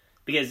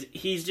 because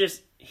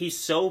he's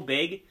so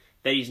big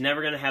that he's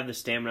never going to have the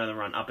stamina to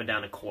run up and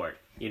down the court,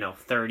 you know,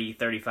 30,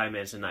 35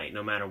 minutes a night,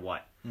 no matter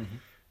what. Mm-hmm.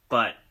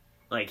 But,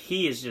 like,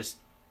 he is just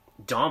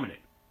dominant.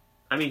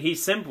 I mean, he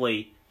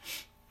simply,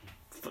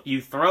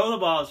 you throw the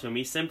ball to him,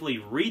 he simply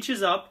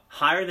reaches up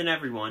higher than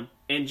everyone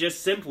and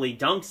just simply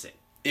dunks it.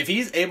 If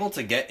he's able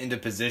to get into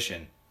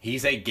position,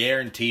 he's a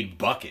guaranteed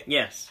bucket.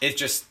 Yes. It's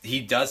just,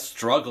 he does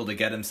struggle to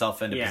get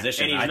himself into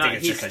position. And I think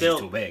it's just because he's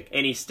too big.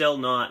 And he's still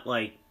not,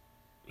 like,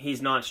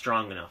 he's not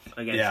strong enough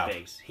against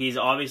bigs. He's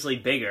obviously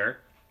bigger,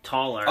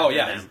 taller than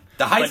them.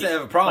 The height's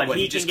not a problem, but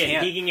he just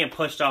can't. He can get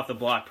pushed off the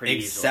block pretty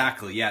easily.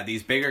 Exactly, yeah.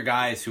 These bigger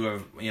guys who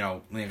have, you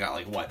know, they got,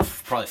 like, what,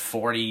 probably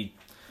 40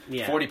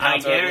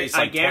 pounds or at least,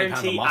 like, 20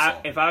 pounds of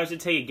muscle. If I was to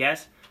take a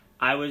guess,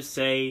 I would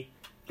say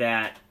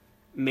that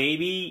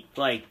maybe,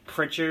 like,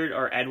 Pritchard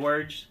or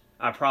Edwards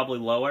are probably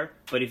lower.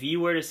 But if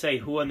you were to say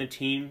who on the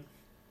team,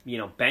 you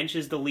know,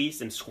 benches the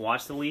least and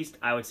squats the least,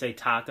 I would say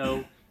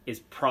Taco is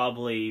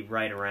probably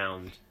right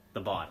around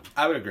the bottom.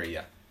 I would agree,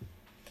 yeah.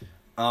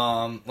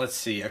 Let's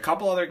see. A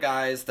couple other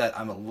guys that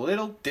I'm a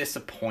little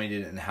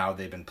disappointed in how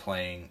they've been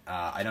playing.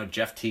 I know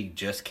Jeff Teague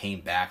just came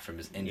back from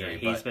his injury.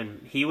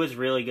 He was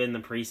really good in the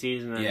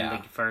preseason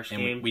and the first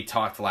game. We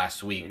talked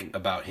last week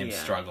about him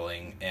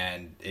struggling,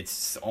 and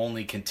it's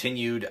only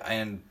continued.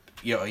 And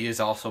you know, he has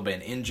also been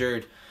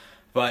injured,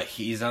 but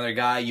he's another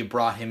guy. You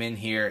brought him in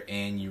here,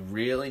 and you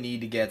really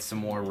need to get some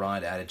more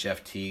run out of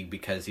Jeff Teague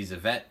because he's a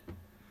veteran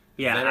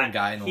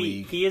guy in the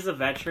league. He is a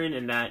veteran,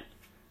 and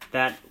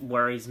that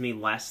worries me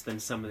less than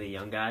some of the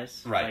young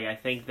guys. Right. Like, I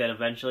think that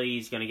eventually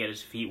he's going to get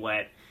his feet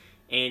wet,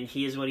 and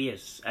he is what he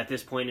is at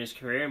this point in his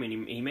career. I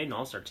mean, he made an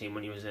all-star team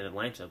when he was in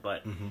Atlanta,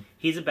 but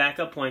he's a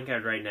backup point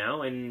guard right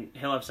now, and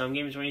he'll have some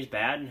games when he's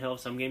bad, and he'll have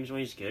some games when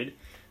he's good.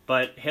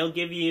 But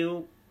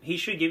he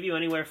should give you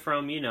anywhere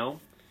from, you know,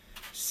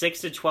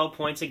 6 to 12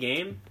 points a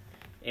game,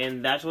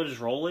 and that's what his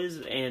role is,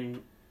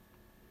 and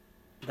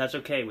that's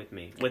okay with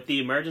me. With the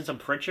emergence of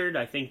Pritchard,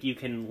 I think you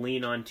can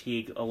lean on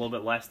Teague a little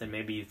bit less than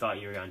maybe you thought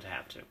you were going to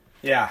have to.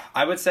 Yeah,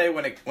 I would say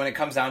when it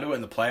comes down to it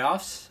in the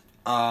playoffs,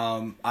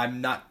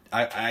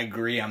 I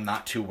agree. I'm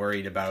not too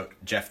worried about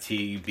Jeff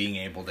Teague being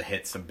able to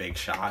hit some big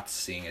shots,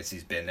 seeing as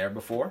he's been there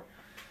before.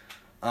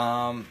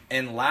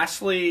 And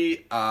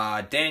lastly,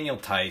 Daniel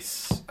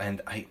Tice,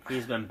 and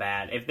he's been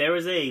bad. If there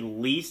was a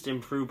least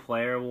improved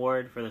player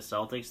award for the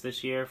Celtics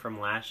this year from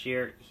last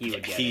year, he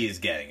would get it. He is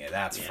getting it.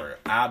 That's for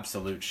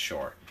absolute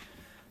sure.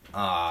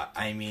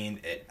 I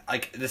mean,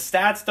 like, the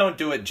stats don't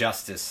do it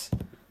justice.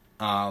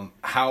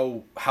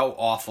 How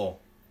awful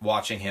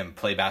watching him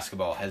play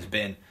basketball has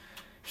been.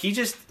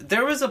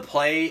 There was a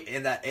play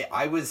in that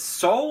I was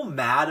so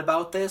mad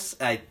about this.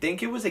 I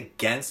think it was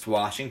against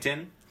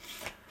Washington.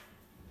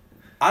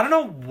 I don't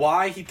know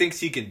why he thinks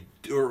he can,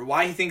 or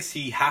why he thinks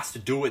he has to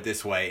do it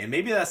this way, and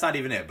maybe that's not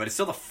even it, but it's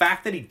still the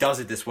fact that he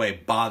does it this way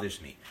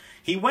bothers me.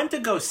 He went to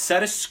go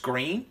set a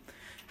screen,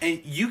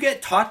 and you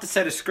get taught to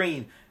set a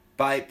screen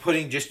by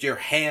putting just your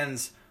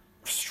hands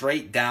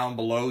straight down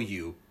below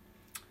you,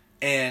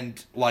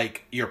 and,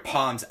 like, your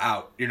palms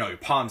out, you know, your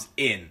palms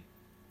in.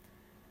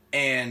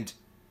 And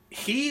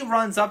he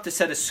runs up to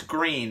set a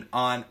screen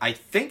on, I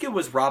think it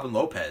was Robin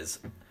Lopez,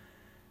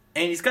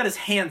 and he's got his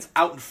hands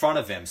out in front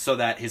of him so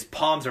that his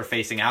palms are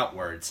facing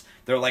outwards.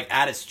 They're, like,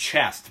 at his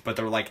chest, but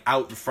they're, like,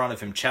 out in front of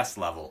him chest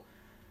level.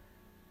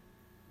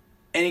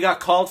 And he got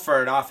called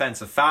for an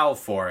offensive foul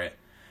for it.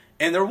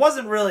 And there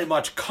wasn't really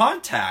much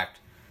contact,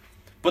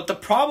 but the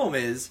problem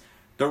is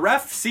the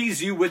ref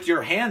sees you with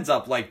your hands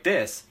up like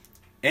this,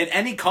 and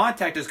any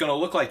contact is going to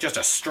look like just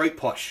a straight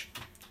push.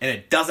 And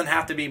it doesn't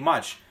have to be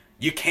much.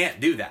 You can't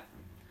do that.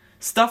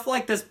 Stuff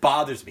like this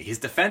bothers me. His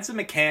defensive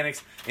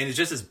mechanics and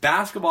his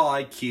basketball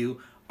IQ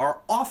are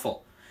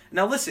awful.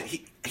 Now listen,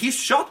 he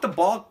shot the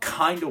ball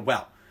kind of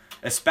well,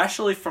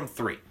 especially from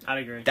 3. I'd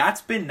agree.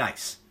 That's been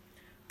nice.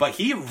 But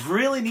he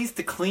really needs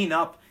to clean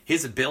up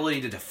his ability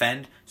to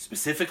defend,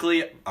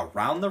 specifically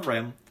around the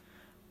rim,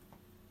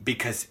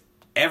 because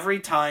every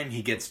time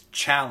he gets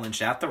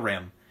challenged at the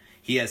rim,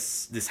 he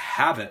has this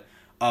habit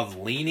of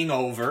leaning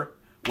over,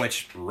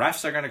 which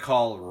refs are going to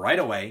call right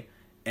away,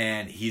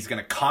 and he's going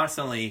to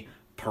constantly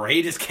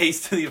parade his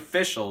case to the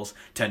officials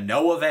to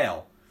no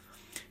avail,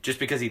 just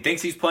because he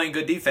thinks he's playing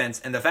good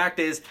defense, and the fact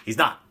is, he's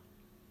not.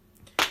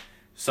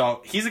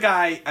 So he's a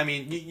guy, I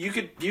mean, you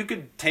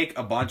could take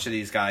a bunch of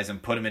these guys and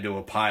put them into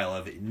a pile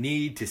of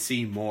need to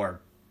see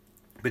more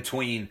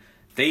between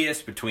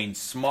Theus, between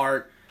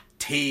Smart,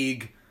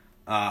 Teague,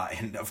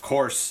 and of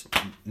course,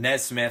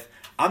 Nesmith.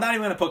 I'm not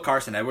even going to put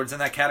Carson Edwards in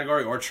that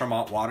category or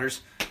Tremont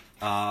Waters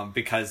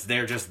because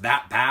they're just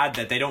that bad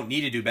that they don't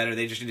need to do better.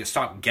 They just need to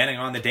stop getting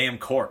on the damn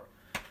court.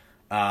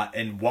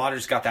 And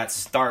Waters got that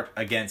start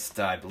against,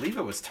 I believe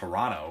it was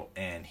Toronto,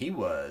 and he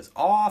was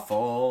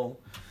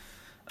awful.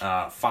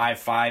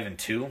 5, and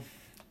 2,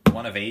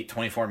 1 of 8,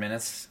 24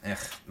 minutes,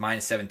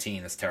 minus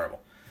 17. That's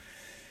terrible.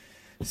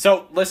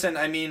 So listen,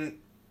 I mean,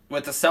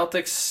 with the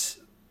Celtics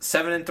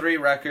 7-3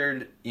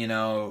 record, you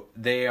know,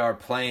 they are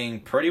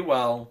playing pretty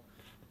well,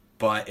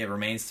 but it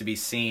remains to be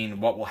seen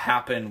what will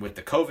happen with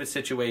the COVID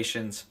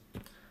situations.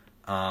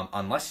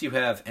 Unless you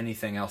have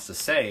anything else to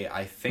say,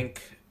 I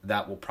think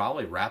that will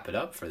probably wrap it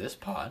up for this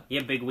pod.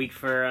 Yeah, big week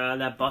for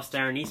that bust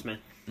Aaron Eastman.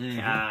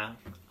 Mm-hmm.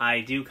 I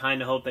do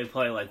kind of hope they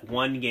play like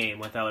one game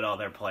without all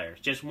their players.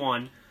 Just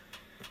one.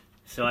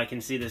 So I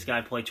can see this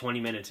guy play 20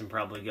 minutes and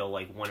probably go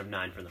like 1 of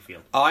 9 from the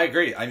field. Oh, I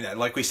agree. I mean,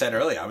 like we said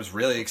earlier, I was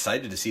really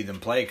excited to see them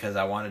play because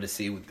I wanted to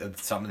see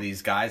some of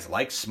these guys,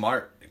 like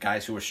Smart,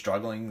 guys who were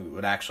struggling,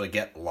 would actually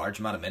get a large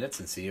amount of minutes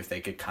and see if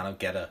they could kind of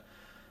get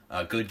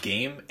a good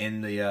game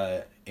in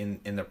the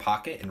in their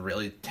pocket and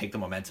really take the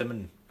momentum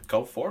and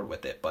go forward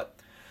with it. But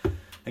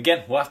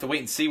again, we'll have to wait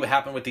and see what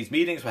happens with these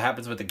meetings, what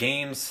happens with the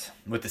games,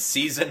 with the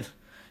season.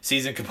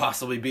 Season could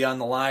possibly be on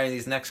the line in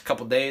these next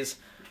couple days.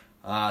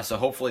 So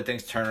hopefully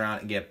things turn around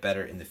and get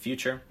better in the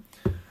future.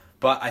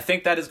 But I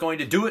think that is going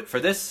to do it for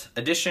this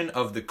edition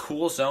of The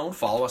Cool Zone.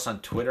 Follow us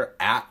on Twitter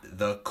at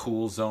The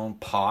Cool Zone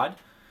Pod.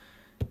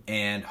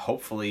 And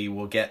hopefully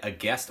we'll get a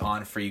guest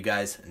on for you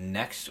guys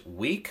next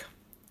week.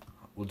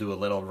 We'll do a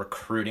little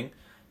recruiting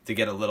to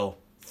get a little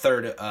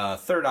third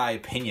eye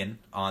opinion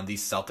on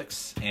these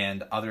Celtics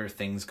and other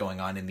things going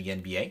on in the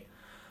NBA.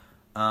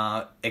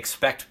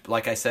 Expect,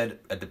 like I said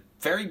at the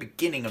very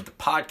beginning of the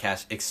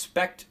podcast,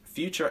 expect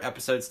future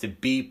episodes to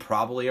be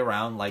probably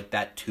around like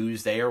that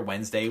Tuesday or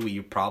Wednesday.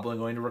 We're probably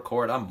going to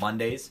record on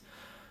Mondays.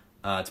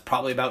 It's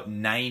probably about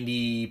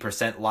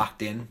 90%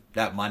 locked in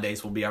that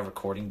Mondays will be our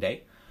recording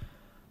day.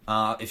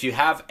 If you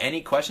have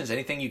any questions,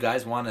 anything you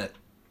guys want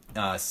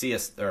to see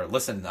us or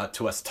listen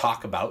to us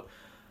talk about,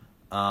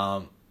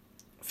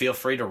 feel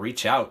free to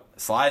reach out.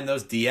 Slide in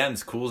those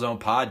DMs. Cool Zone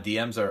Pod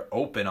DMs are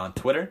open on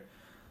Twitter.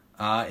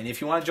 And if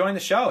you want to join the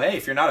show, hey,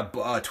 if you're not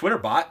a Twitter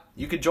bot,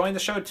 you could join the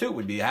show too.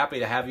 We'd be happy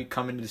to have you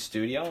come into the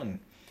studio and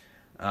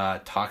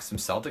talk some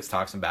Celtics,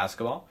 talk some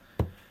basketball.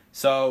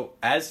 So,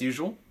 as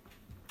usual,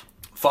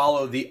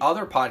 follow the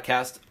other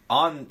podcast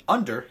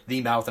under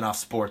the Mouth and Off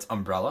Sports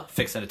umbrella,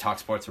 Fixing to Talk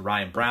Sports with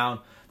Ryan Brown,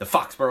 the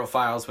Foxborough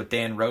Files with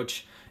Dan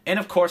Roach, and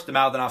of course the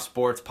Mouth and Off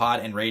Sports pod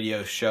and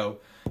radio show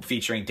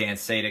featuring Dan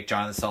Sadik,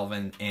 Jonathan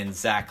Sullivan, and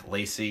Zach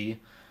Lacey,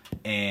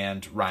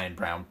 and Ryan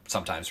Brown,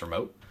 sometimes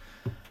remote.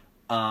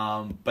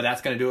 But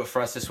that's going to do it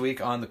for us this week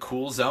on The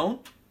Cool Zone.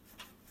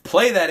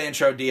 Play that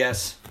intro,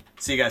 DS.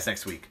 See you guys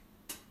next week.